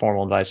is not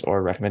formal advice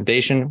or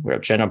recommendation. We are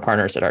general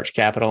partners at Arch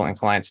Capital, and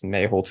clients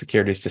may hold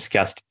securities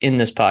discussed in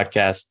this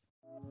podcast.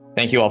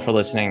 Thank you all for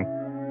listening.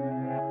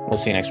 We'll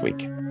see you next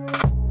week.